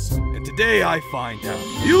beans. And today I find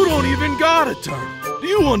out you don't even got a turtle. Do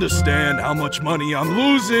you understand how much money I'm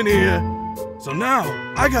losing here? So now,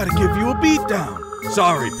 I gotta give you a beatdown.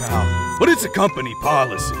 Sorry, pal, but it's a company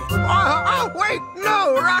policy. Wait,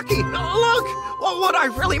 no, Rocky, look! Well, what I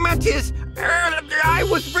really meant is, I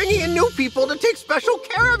was bringing in new people to take special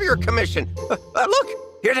care of your commission. Look,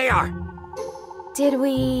 here they are. Did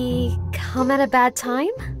we come at a bad time?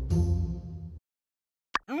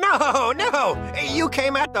 No, you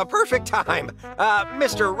came at the perfect time.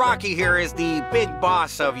 Mr. Rocky here is the big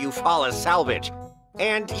boss of Eufaula's Salvage,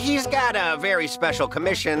 and he's got a very special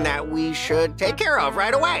commission that we should take care of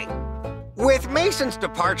right away. With Mason's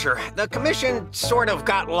departure, the commission sort of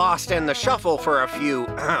got lost in the shuffle for a few,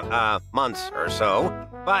 months or so.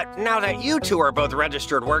 But now that you two are both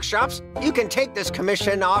registered workshops, you can take this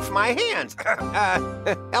commission off my hands.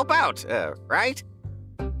 Help out, right?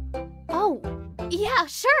 Oh, yeah,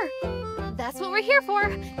 sure. That's what we're here for.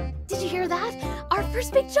 Did you hear that? Our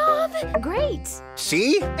first big job! Great!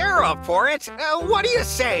 See? They're up for it. What do you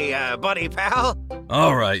say, buddy pal?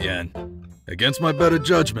 All right, Yen. Against my better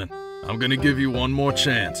judgment, I'm gonna give you one more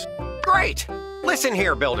chance. Great! Listen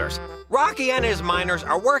here, builders. Rocky and his miners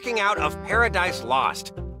are working out of Paradise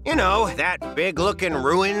Lost. You know, that big-looking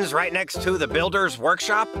ruins right next to the builder's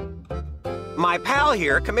workshop? My pal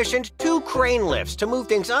here commissioned 2 crane lifts to move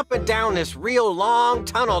things up and down this real long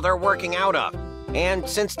tunnel they're working out of. And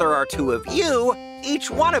since there are 2 of you, each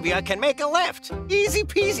one of you can make a lift. Easy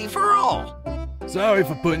peasy for all. Sorry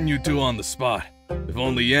for putting you two on the spot. If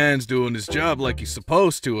only Yan's doing his job like he's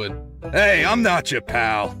supposed to and... Hey, I'm not your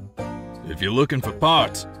pal. If you're looking for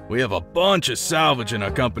parts, we have a bunch of salvage in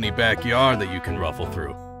our company backyard that you can ruffle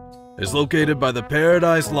through. It's located by the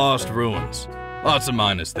Paradise Lost ruins. Lots of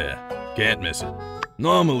miners there. Can't miss it.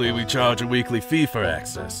 Normally, we charge a weekly fee for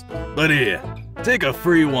access. But here, take a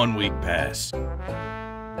free 1-week pass.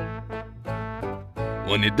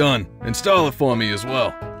 When you're done, install it for me as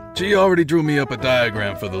well. She already drew me up a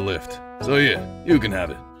diagram for the lift. So yeah, you can have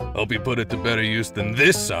it. Hope you put it to better use than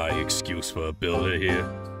this sorry excuse for a builder here.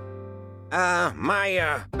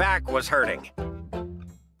 My back was hurting.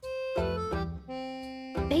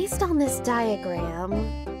 Based on this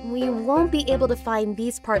diagram, we won't be able to find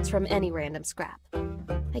these parts from any random scrap.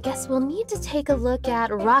 I guess we'll need to take a look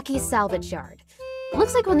at Rocky's salvage yard.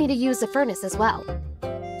 Looks like we'll need to use a furnace as well.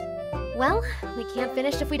 Well, we can't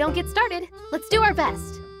finish if we don't get started. Let's do our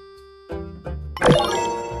best.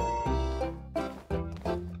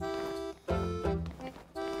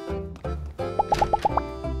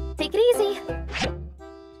 Take it easy.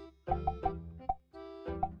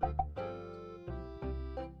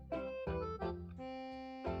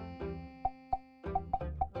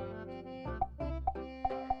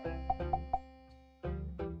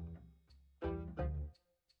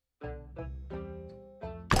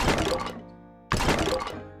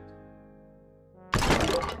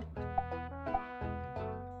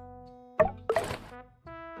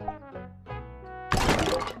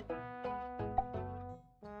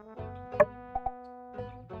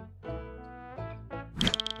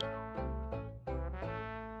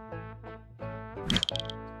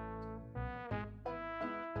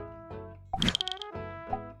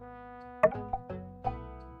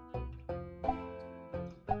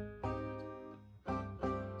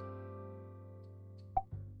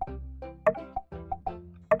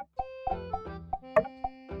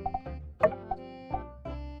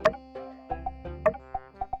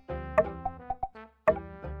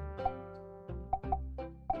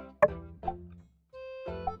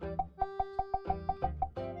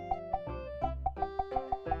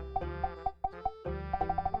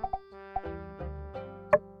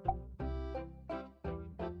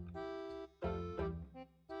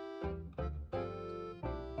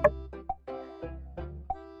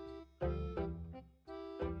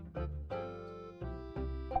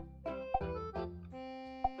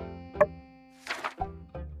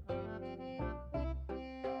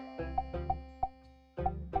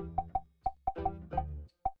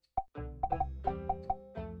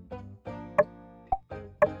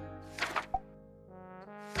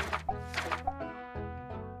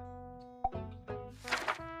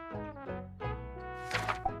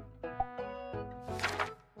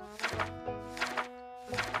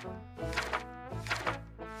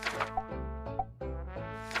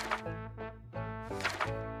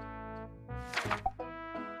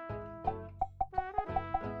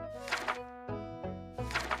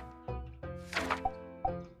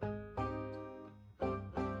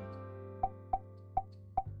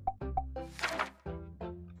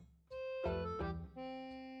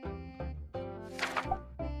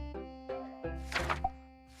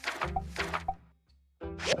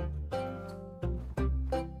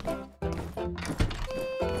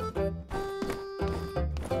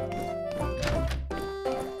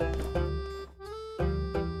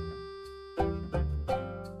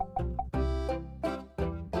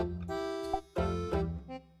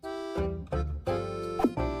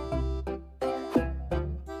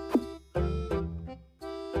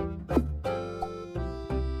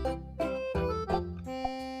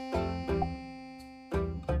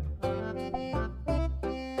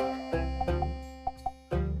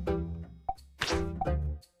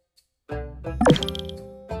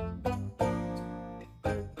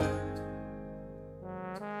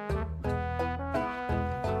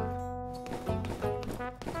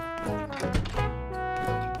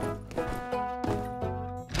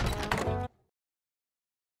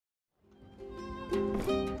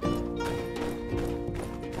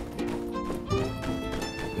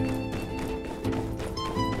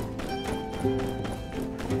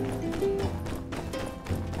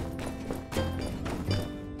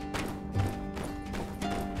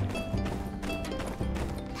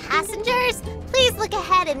 Passengers, please look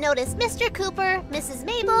ahead and notice Mr. Cooper, Mrs.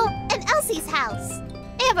 Mabel, and Elsie's house.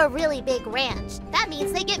 They have a really big ranch. That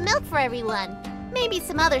means they get milk for everyone. Maybe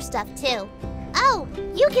some other stuff too. Oh,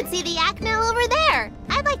 you can see the yak mill over there.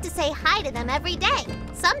 I'd like to say hi to them every day.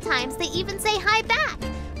 Sometimes they even say hi back.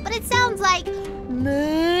 But it sounds like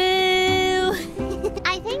moo.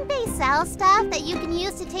 I think they sell stuff that you can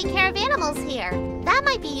use to take care of animals here. That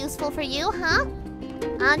might be useful for you, huh?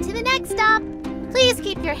 On to the next stop. Please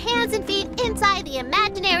keep your hands and feet inside the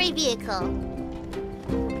imaginary vehicle.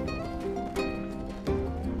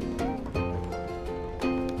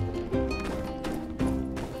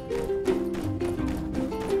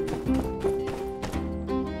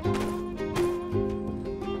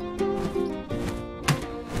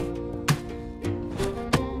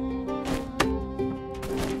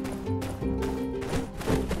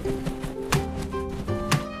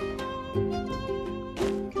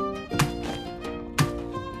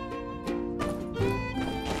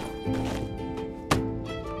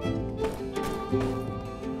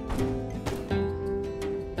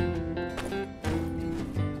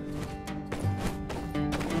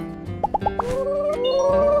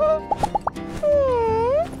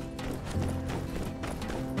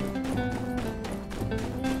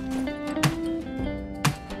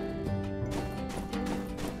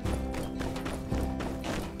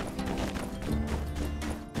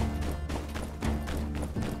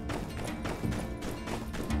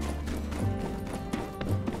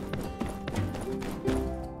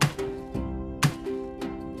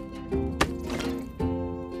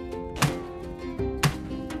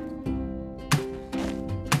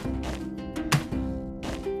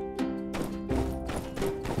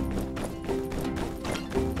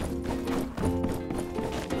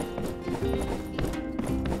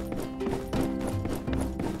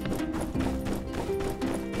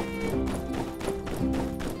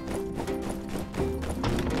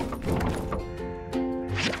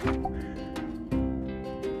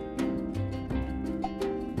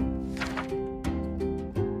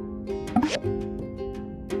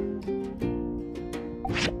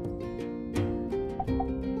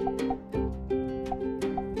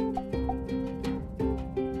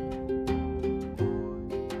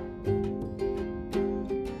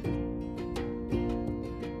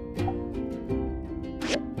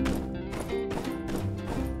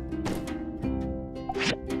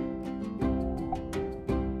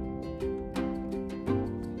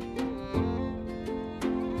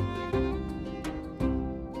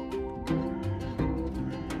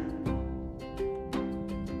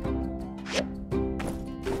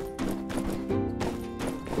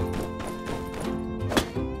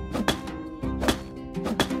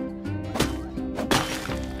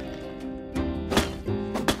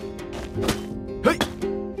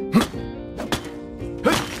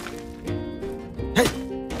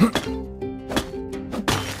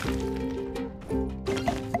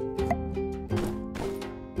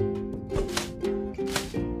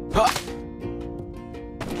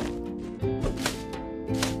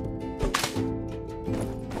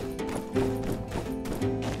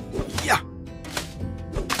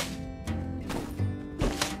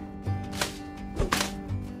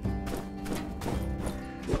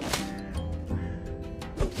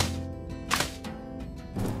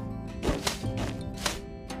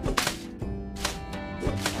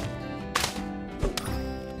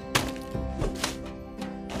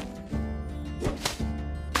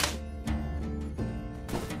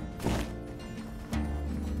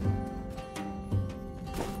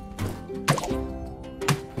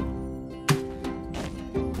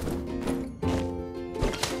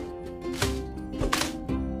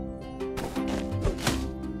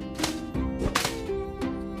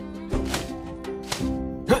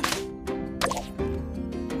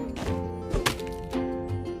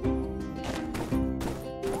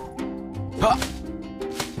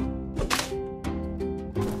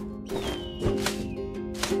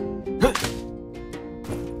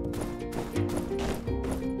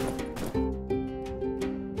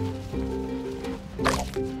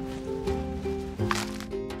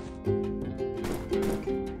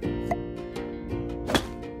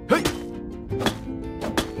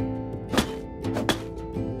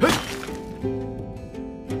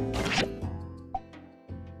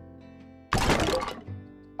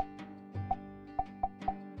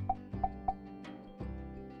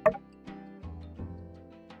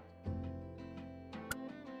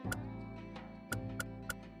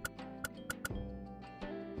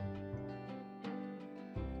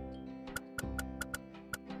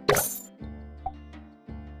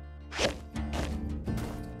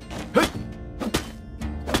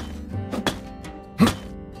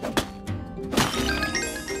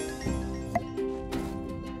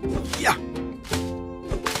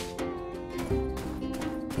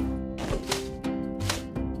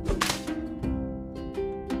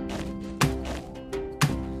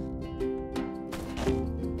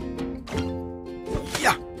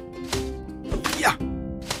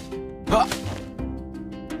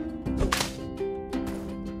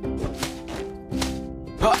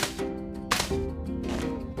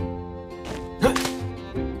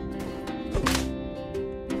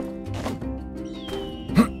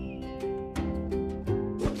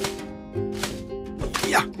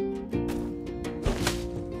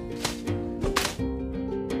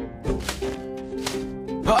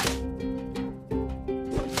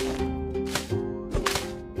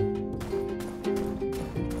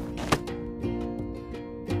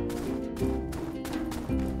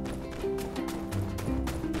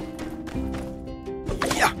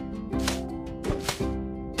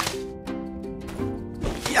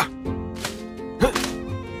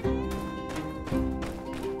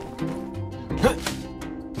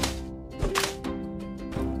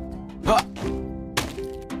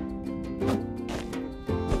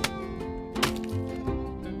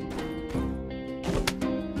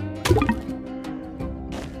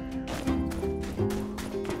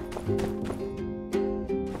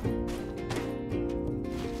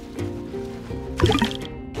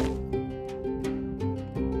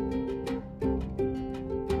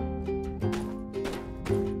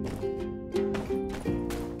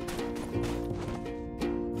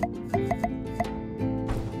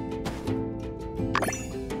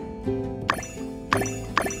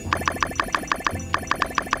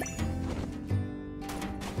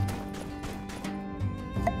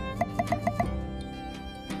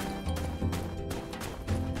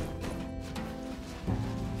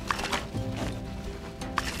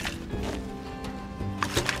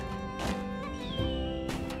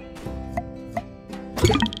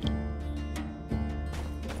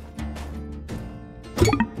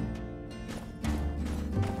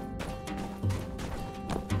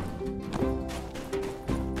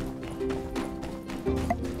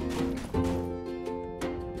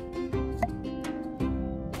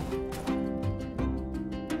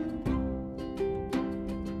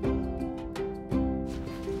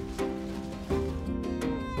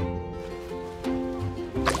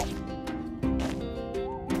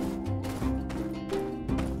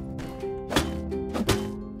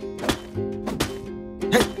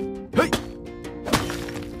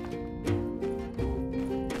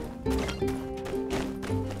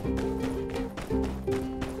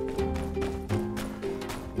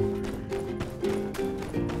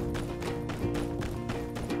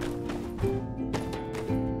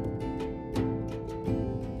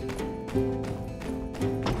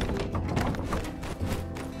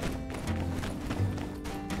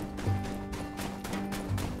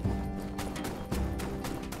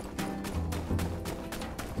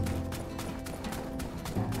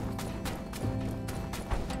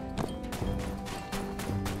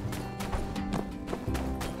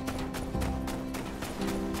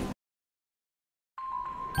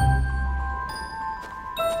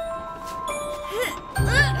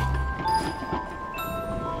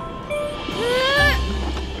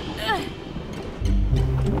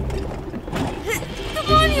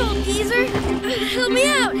 Help me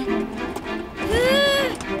out!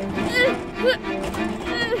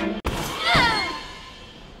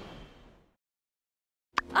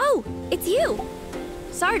 Oh, it's you!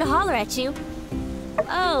 Sorry to holler at you.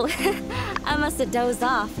 Oh, I must have dozed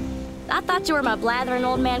off. I thought you were my blathering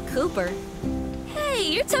old man Cooper.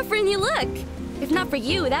 Hey, you're tougher than you look. If not for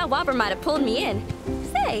you, that whopper might have pulled me in.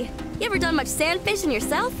 Say, you ever done much sand fishing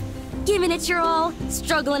yourself? Giving it your all,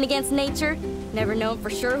 struggling against nature, never known for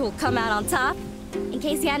sure who'll come out on top. In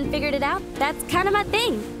case you hadn't figured it out, that's kind of my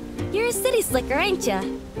thing. You're a city slicker, ain't ya?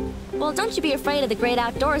 Well, don't you be afraid of the great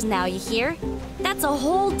outdoors now, you hear? That's a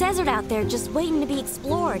whole desert out there just waiting to be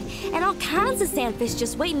explored, and all kinds of sandfish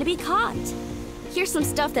just waiting to be caught. Here's some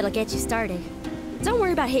stuff that'll get you started. Don't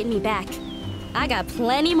worry about hitting me back. I got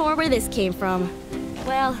plenty more where this came from.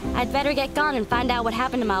 Well, I'd better get gone and find out what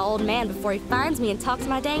happened to my old man before he finds me and talks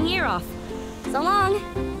my dang ear off. So long.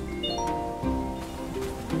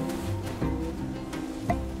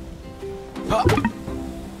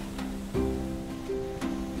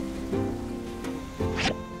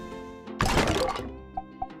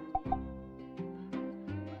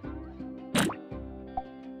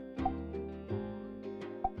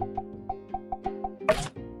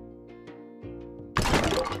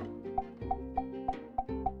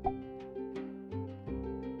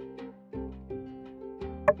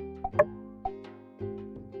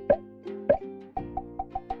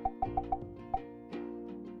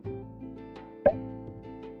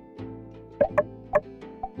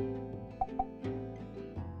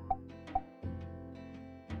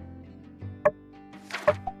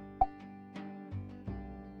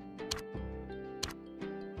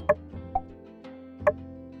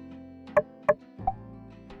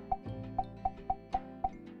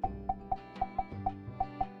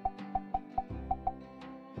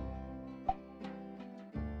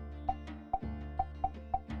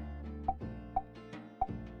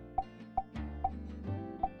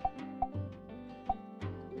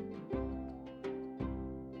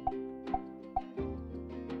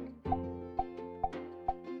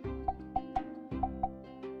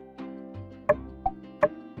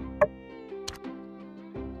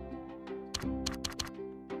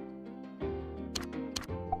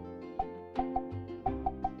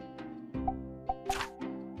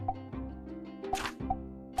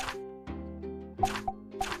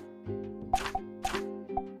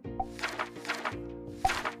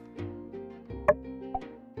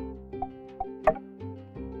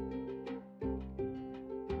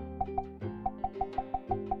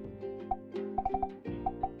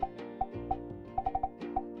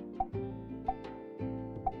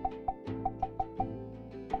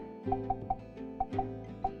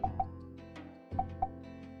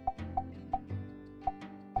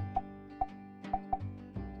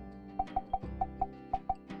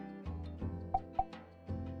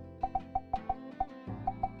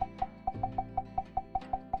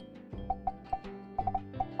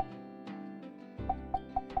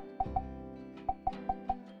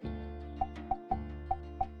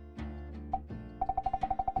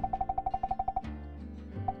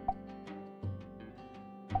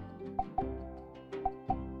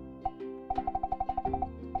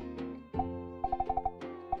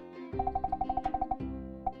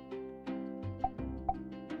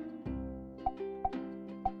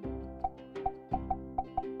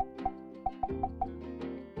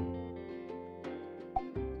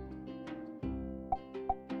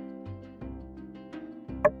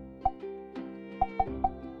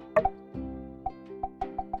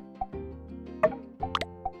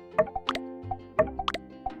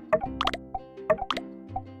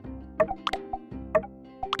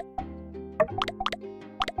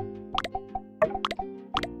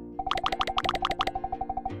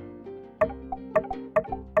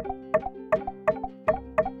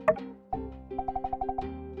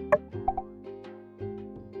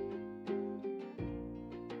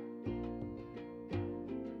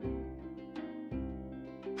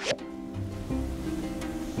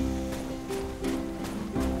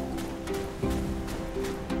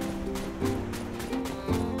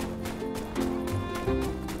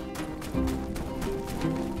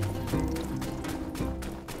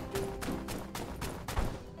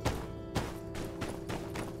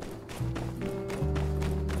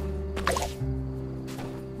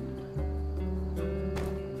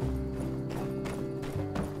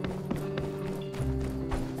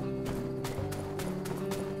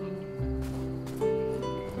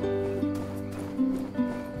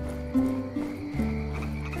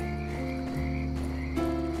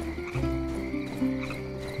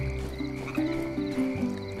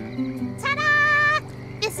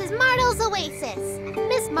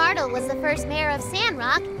 Myrtle was the first mayor of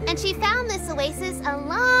Sandrock, and she found this oasis a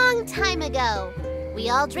long time ago.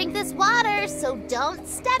 We all drink this water, so don't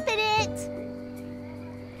step in it.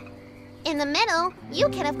 In the middle, you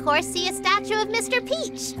can of course see a statue of Mr.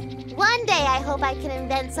 Peach. One day I hope I can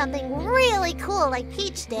invent something really cool like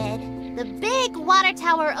Peach did. The big water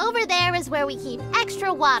tower over there is where we keep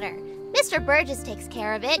extra water. Mr. Burgess takes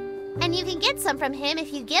care of it, and you can get some from him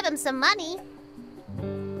if you give him some money.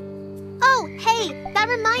 Oh, hey, that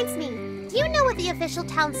reminds me. Do you know what the official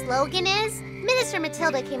town slogan is? Minister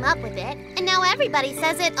Matilda came up with it, and now everybody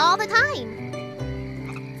says it all the time.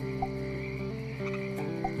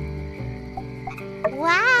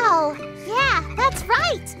 Wow! Yeah, that's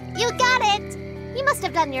right! You got it! You must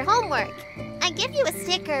have done your homework. I give you a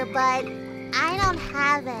sticker, but I don't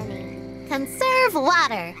have any. Conserve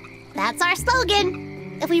water. That's our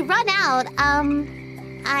slogan. If we run out,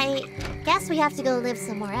 I guess we have to go live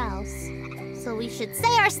somewhere else. So we should say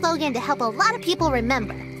our slogan to help a lot of people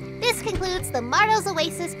remember. This concludes the Marto's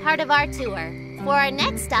Oasis part of our tour. For our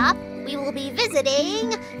next stop, we will be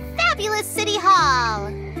visiting Fabulous City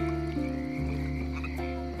Hall.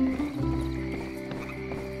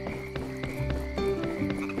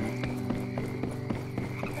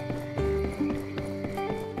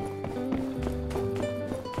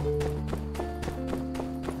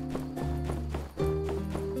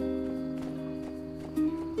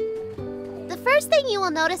 The first thing you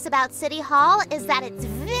will notice about City Hall is that it's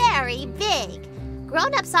very big.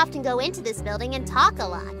 Grown-ups often go into this building and talk a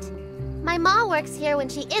lot. My mom works here when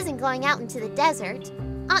she isn't going out into the desert.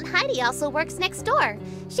 Aunt Heidi also works next door.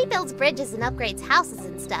 She builds bridges and upgrades houses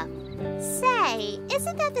and stuff. Say,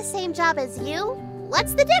 isn't that the same job as you?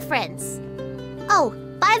 What's the difference? Oh,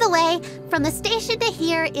 by the way, from the station to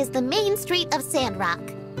here is the main street of Sandrock.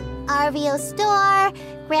 RVO store,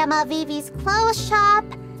 Grandma Vivi's clothes shop,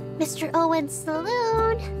 Mr. Owen's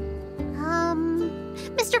saloon,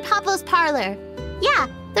 Mr. Papo's parlor. Yeah,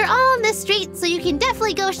 they're all on this street, so you can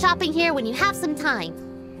definitely go shopping here when you have some time.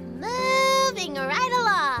 Moving right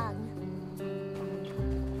along.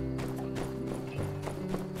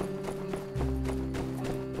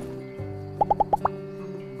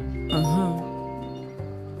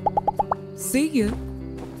 See ya.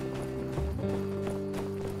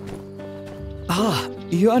 Ah,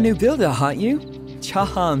 you're a new builder, aren't you?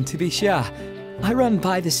 Charmed, to be sure. I run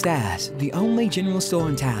by the stairs, the only general store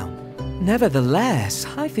in town. Nevertheless,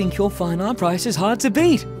 I think you'll find our prices hard to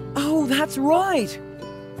beat. Oh, that's right.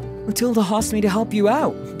 Matilda asked me to help you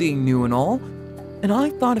out, being new and all. And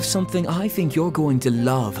I thought of something I think you're going to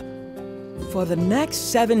love. For the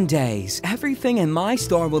next 7 days, everything in my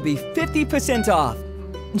store will be 50% off.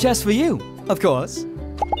 Just for you, of course.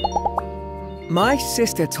 My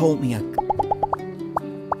sister told me a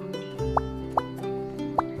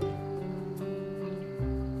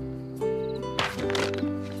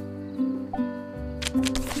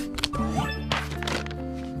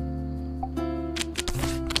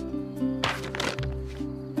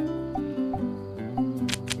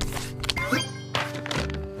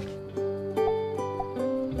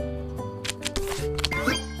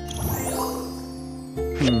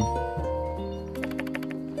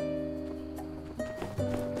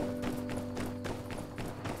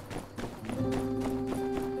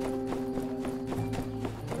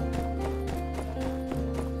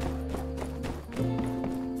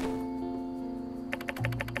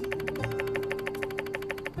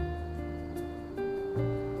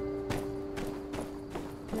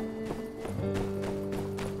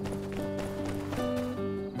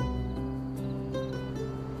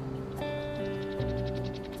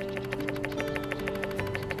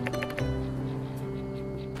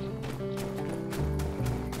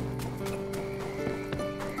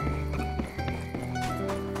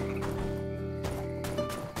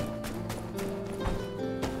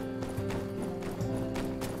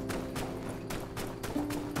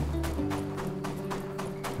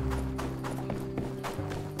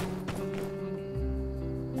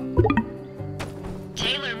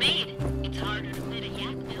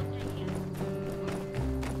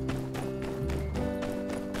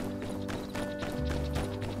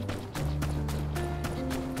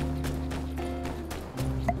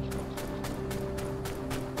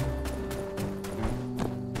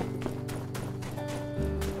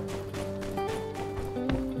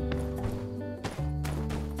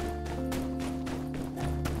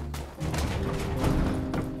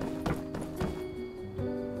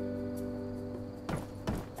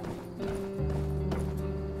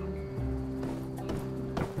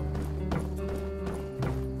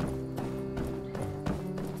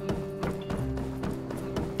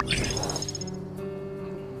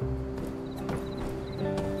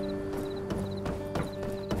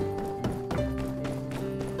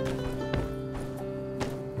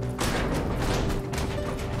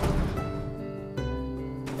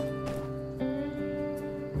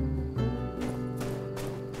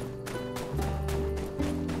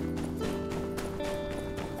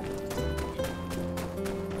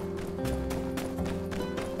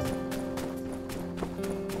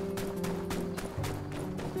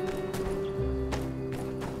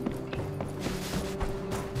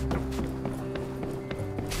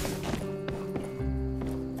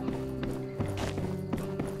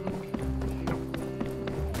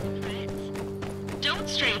Don't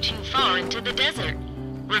stray too far into the desert.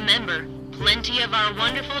 Remember, plenty of our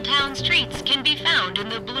wonderful town's treats can be found in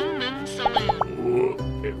the Blue Moon Saloon.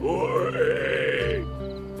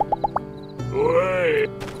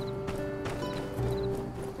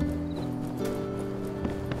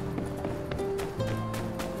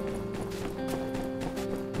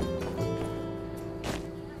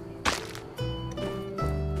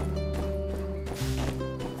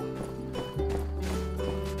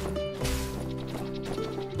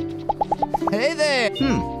 Hey there!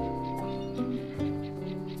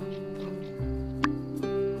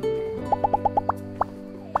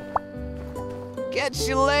 Catch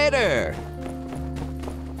you later!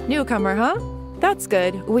 Newcomer, huh? That's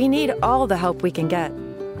good. We need all the help we can get.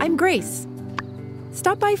 I'm Grace.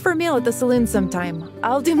 Stop by for a meal at the saloon sometime.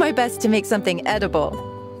 I'll do my best to make something edible.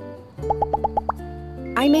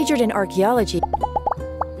 I majored in archaeology.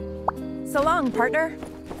 So long, partner.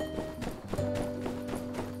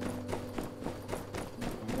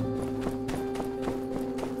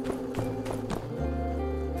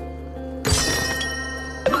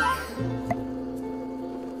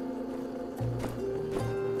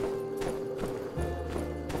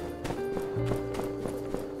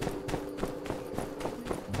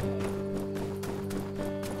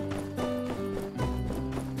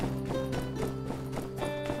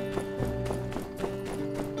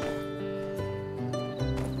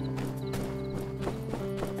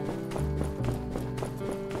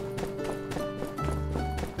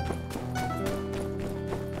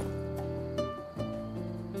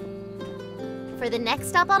 For the next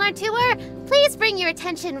stop on our tour, please bring your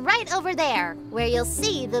attention right over there, where you'll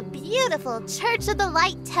see the beautiful Church of the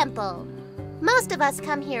Light Temple. Most of us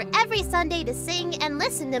come here every Sunday to sing and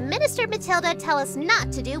listen to Minister Matilda tell us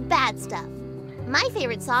not to do bad stuff. My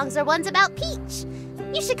favorite songs are ones about Peach.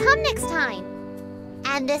 You should come next time.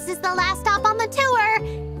 And this is the last stop on the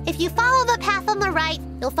tour. If you follow the path on the right,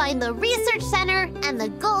 you'll find the Research Center and the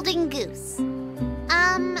Golden Goose.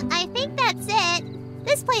 I think that's it.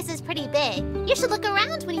 This place is pretty big. You should look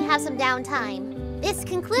around when you have some downtime. This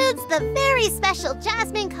concludes the very special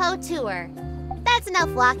Jasmine Co. tour. That's enough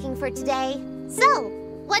walking for today. So,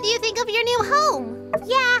 what do you think of your new home?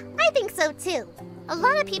 Yeah, I think so too. A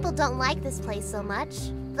lot of people don't like this place so much,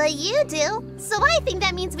 but you do, so I think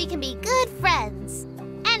that means we can be good friends.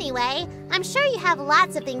 Anyway, I'm sure you have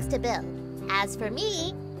lots of things to build. As for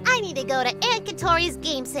me, I need to go to Aunt Katori's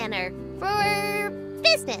Game Center for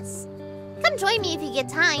business. Come join me if you get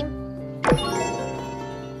time.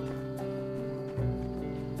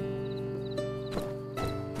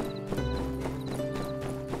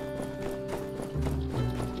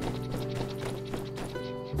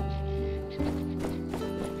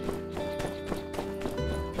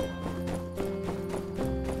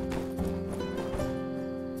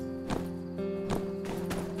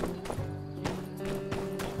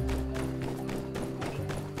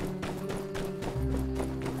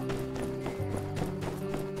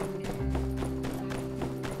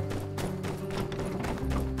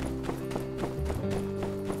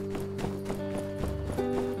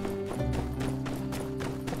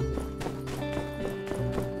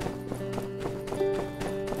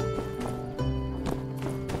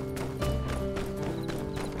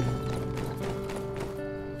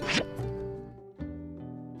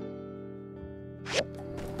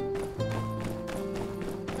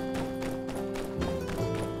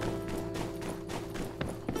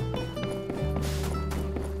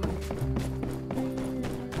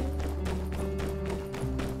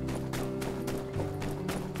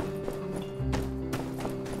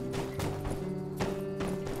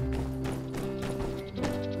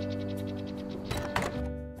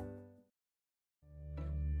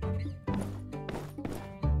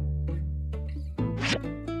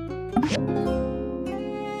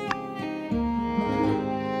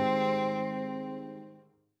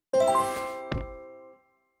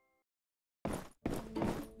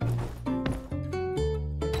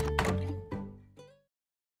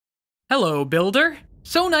 Hello, Builder.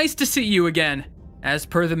 So nice to see you again. As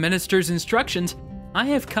per the minister's instructions, I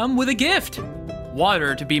have come with a gift.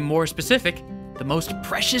 Water, to be more specific, the most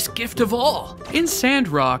precious gift of all. In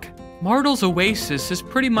Sandrock, Mardle's Oasis is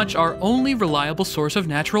pretty much our only reliable source of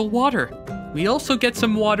natural water. We also get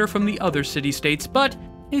some water from the other city-states, but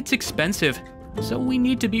it's expensive, so we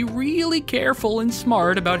need to be really careful and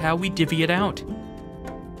smart about how we divvy it out.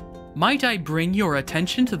 Might I bring your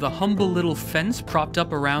attention to the humble little fence propped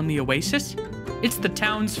up around the oasis? It's the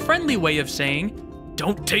town's friendly way of saying,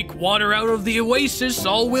 don't take water out of the oasis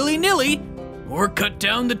all willy-nilly, or cut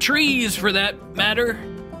down the trees for that matter.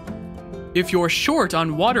 If you're short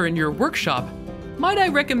on water in your workshop, might I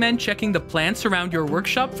recommend checking the plants around your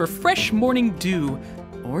workshop for fresh morning dew,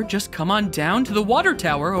 or just come on down to the water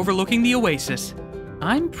tower overlooking the oasis.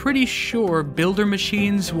 I'm pretty sure builder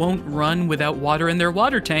machines won't run without water in their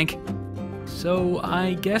water tank. So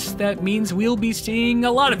I guess that means we'll be seeing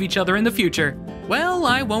a lot of each other in the future. Well,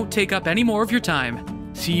 I won't take up any more of your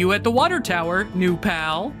time. See you at the water tower, new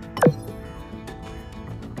pal.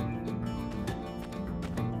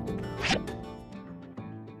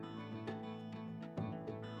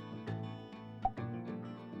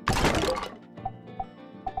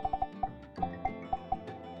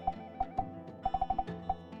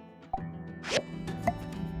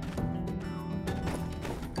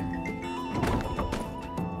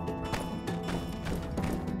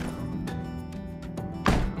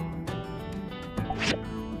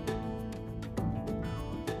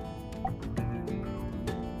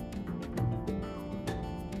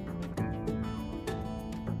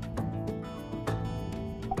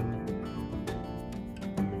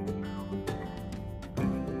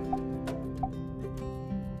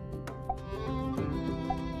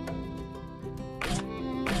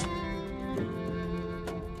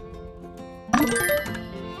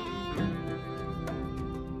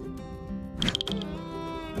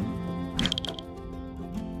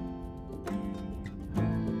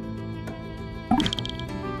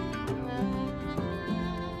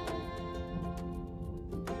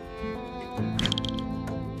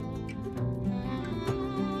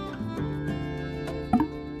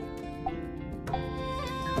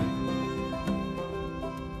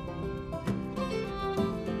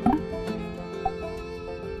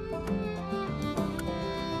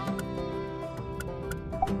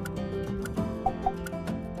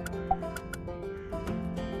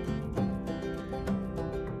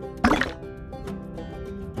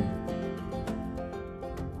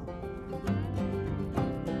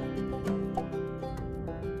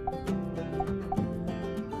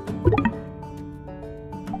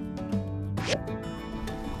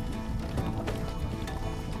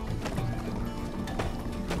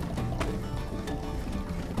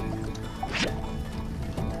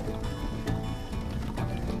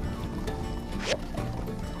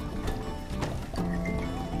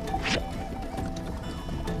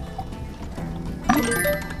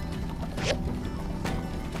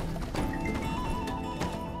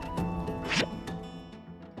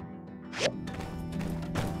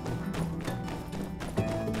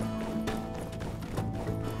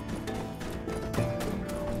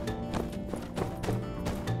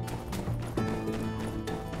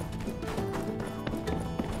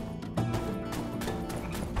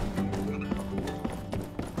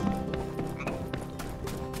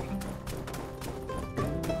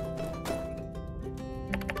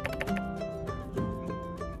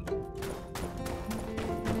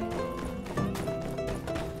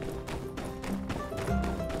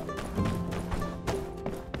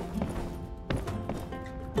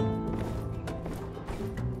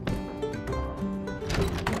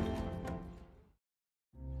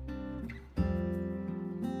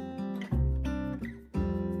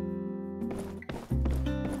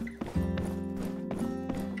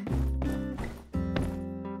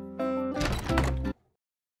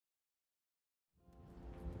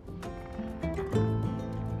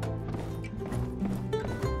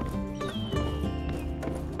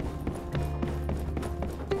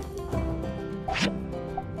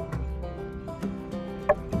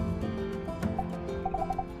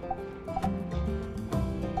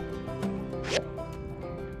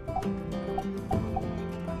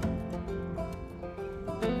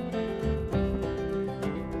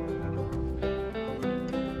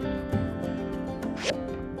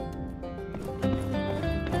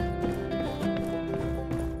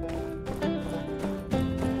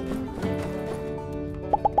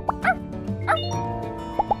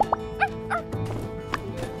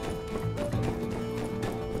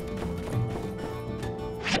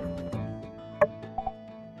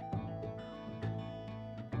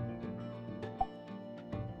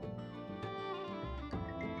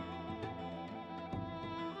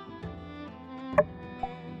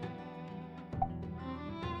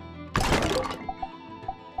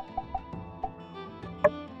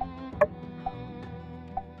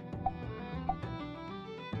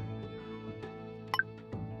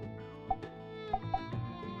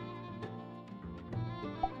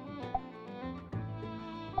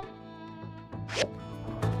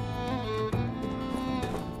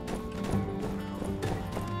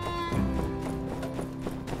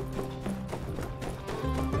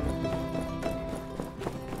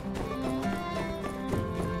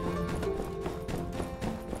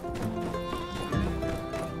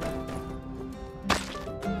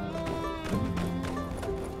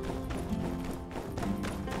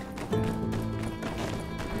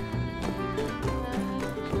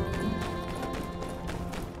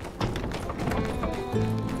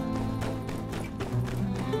 Howdy!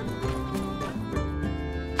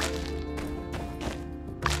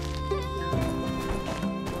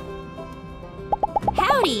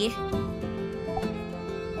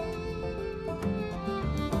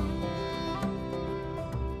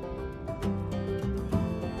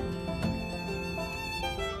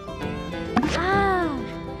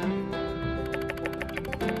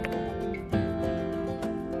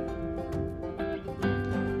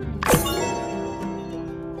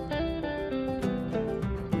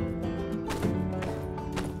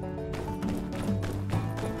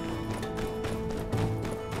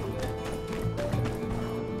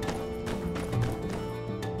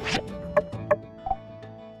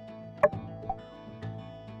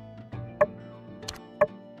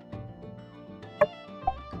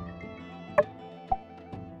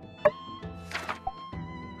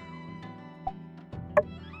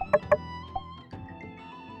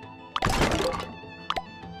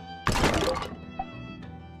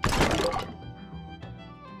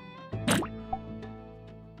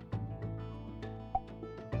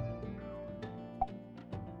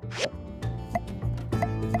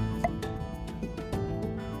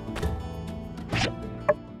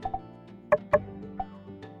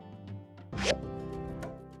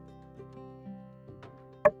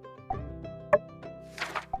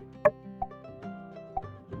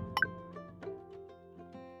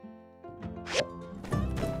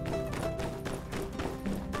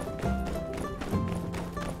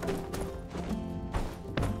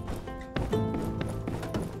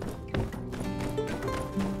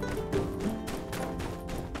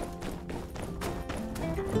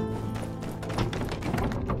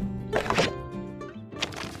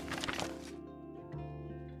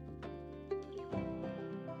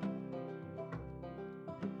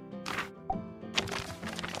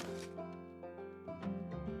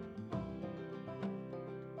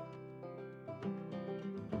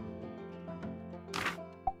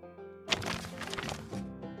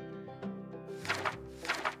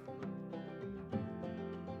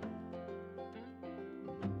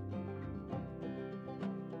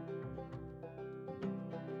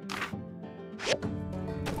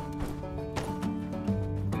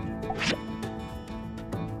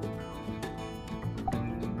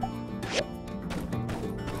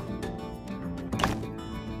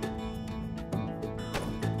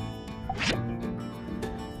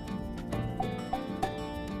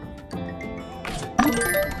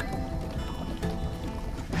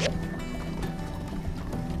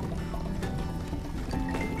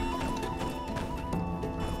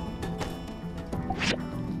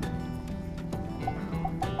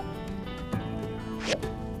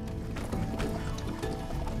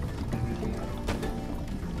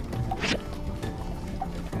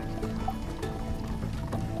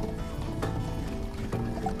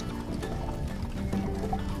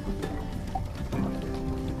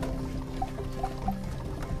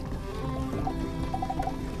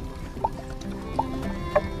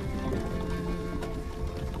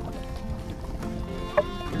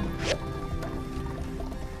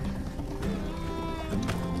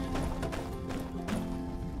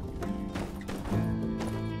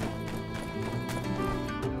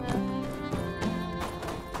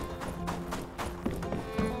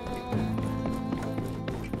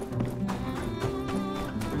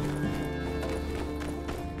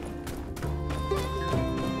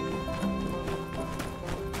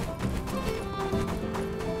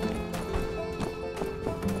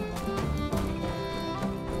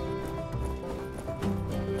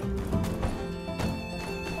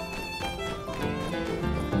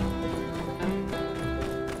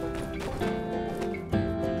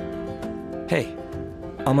 Hey,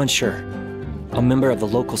 I'm unsure. I'm a member of the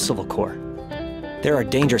local civil corps. There are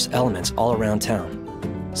dangerous elements all around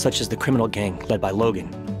town, such as the criminal gang led by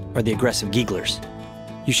Logan, or the aggressive Geeglers.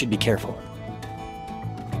 You should be careful.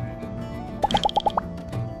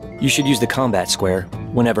 You should use the combat square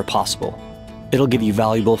whenever possible. It'll give you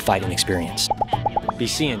valuable fighting experience. Be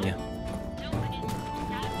seeing you.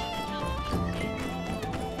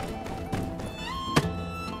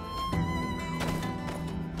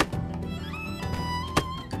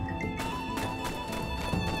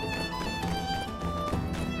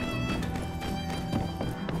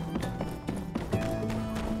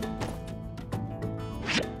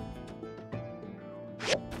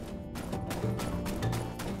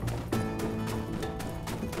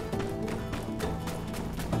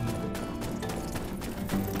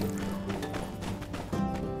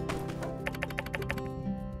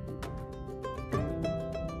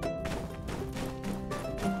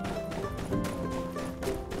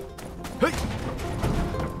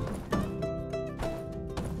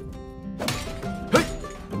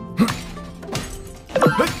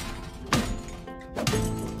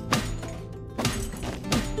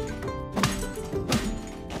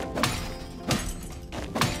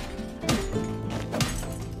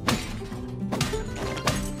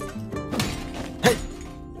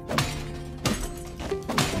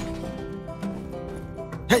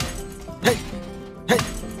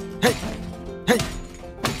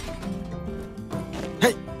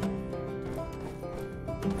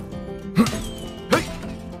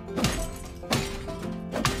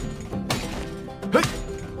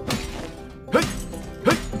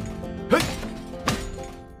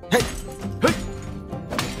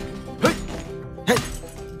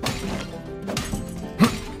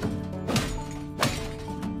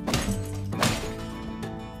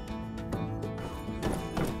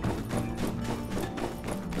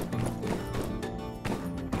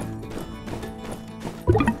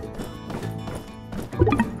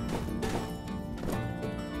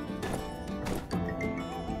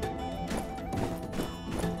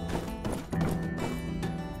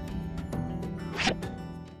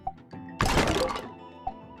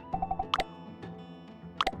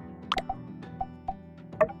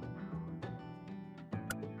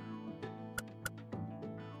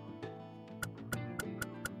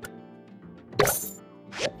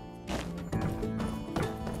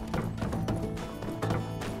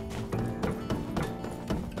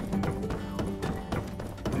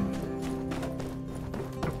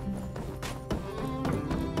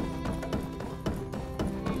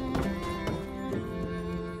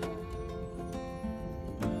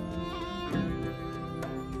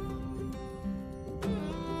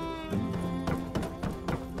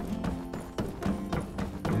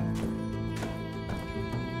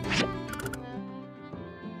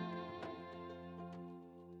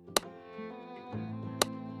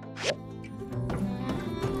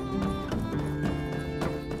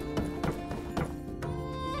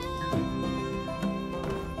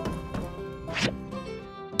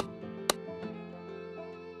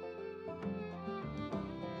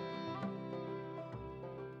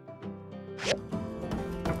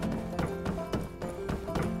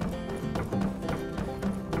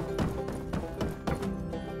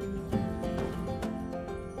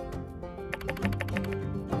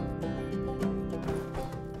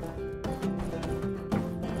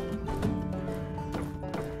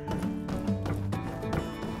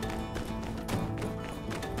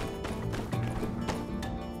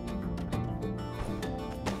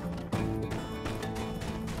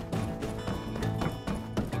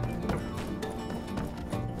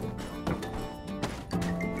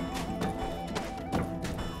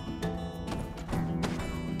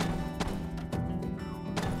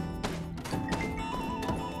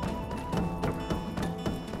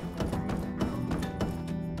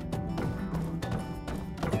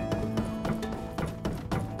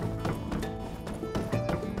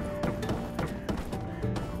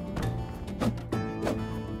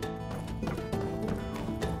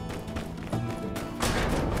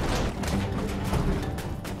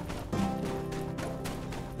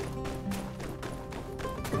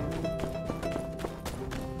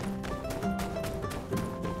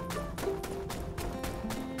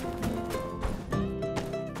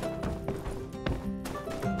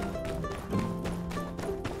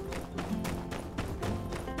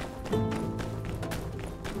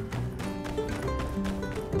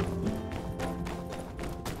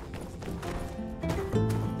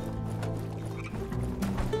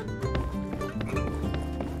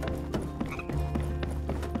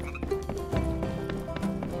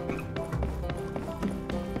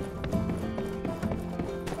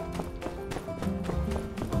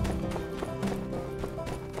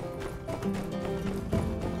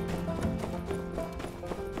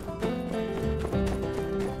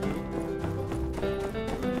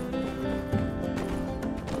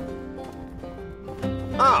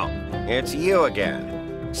 Oh, it's you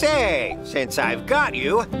again. Say, since I've got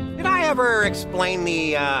you, did I ever explain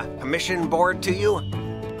the commission board to you?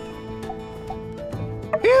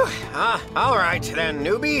 Phew, all right then,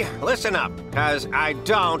 newbie, listen up, because I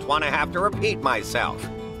don't want to have to repeat myself.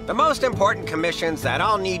 The most important commissions that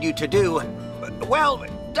I'll need you to do, well,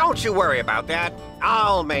 don't you worry about that.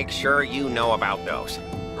 I'll make sure you know about those.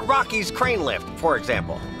 Rocky's crane lift, for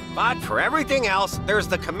example. But for everything else, there's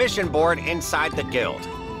the commission board inside the guild.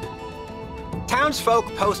 Townsfolk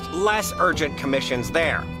post less urgent commissions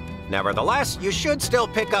there. Nevertheless, you should still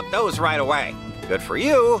pick up those right away. Good for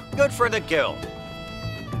you, good for the guild.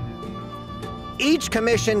 Each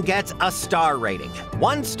commission gets a star rating.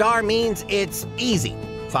 1 star means it's easy.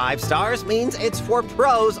 5 stars means it's for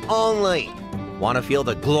pros only. Want to feel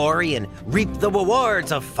the glory and reap the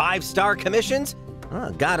rewards of 5-star commissions?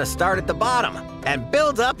 Well, gotta start at the bottom and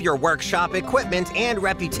build up your workshop equipment and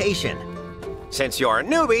reputation. Since you're a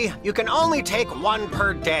newbie, you can only take 1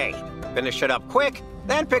 per day. Finish it up quick,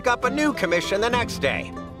 then pick up a new commission the next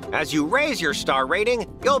day. As you raise your star rating,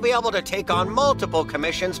 you'll be able to take on multiple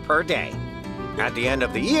commissions per day. At the end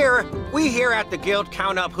of the year, we here at the Guild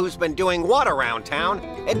count up who's been doing what around town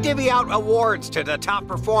and divvy out awards to the top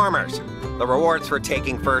performers. The rewards for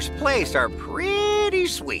taking first place are pretty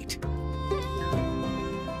sweet.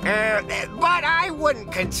 But I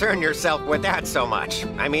wouldn't concern yourself with that so much.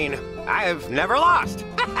 I mean, I've never lost.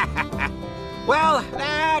 Well,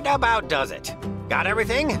 that about does it. Got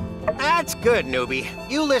everything? That's good, newbie.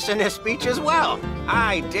 You listen to speech as well.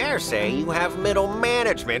 I dare say you have middle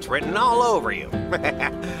management written all over you.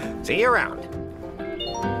 See you around.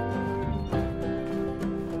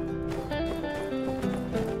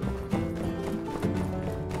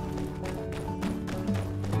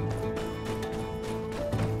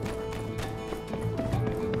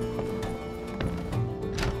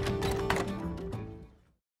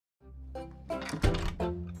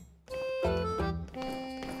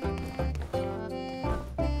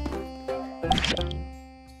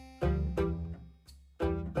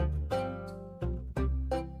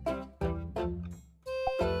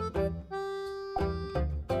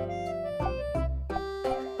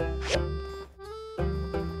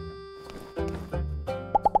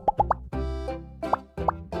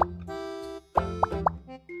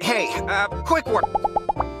 Hey, quick work.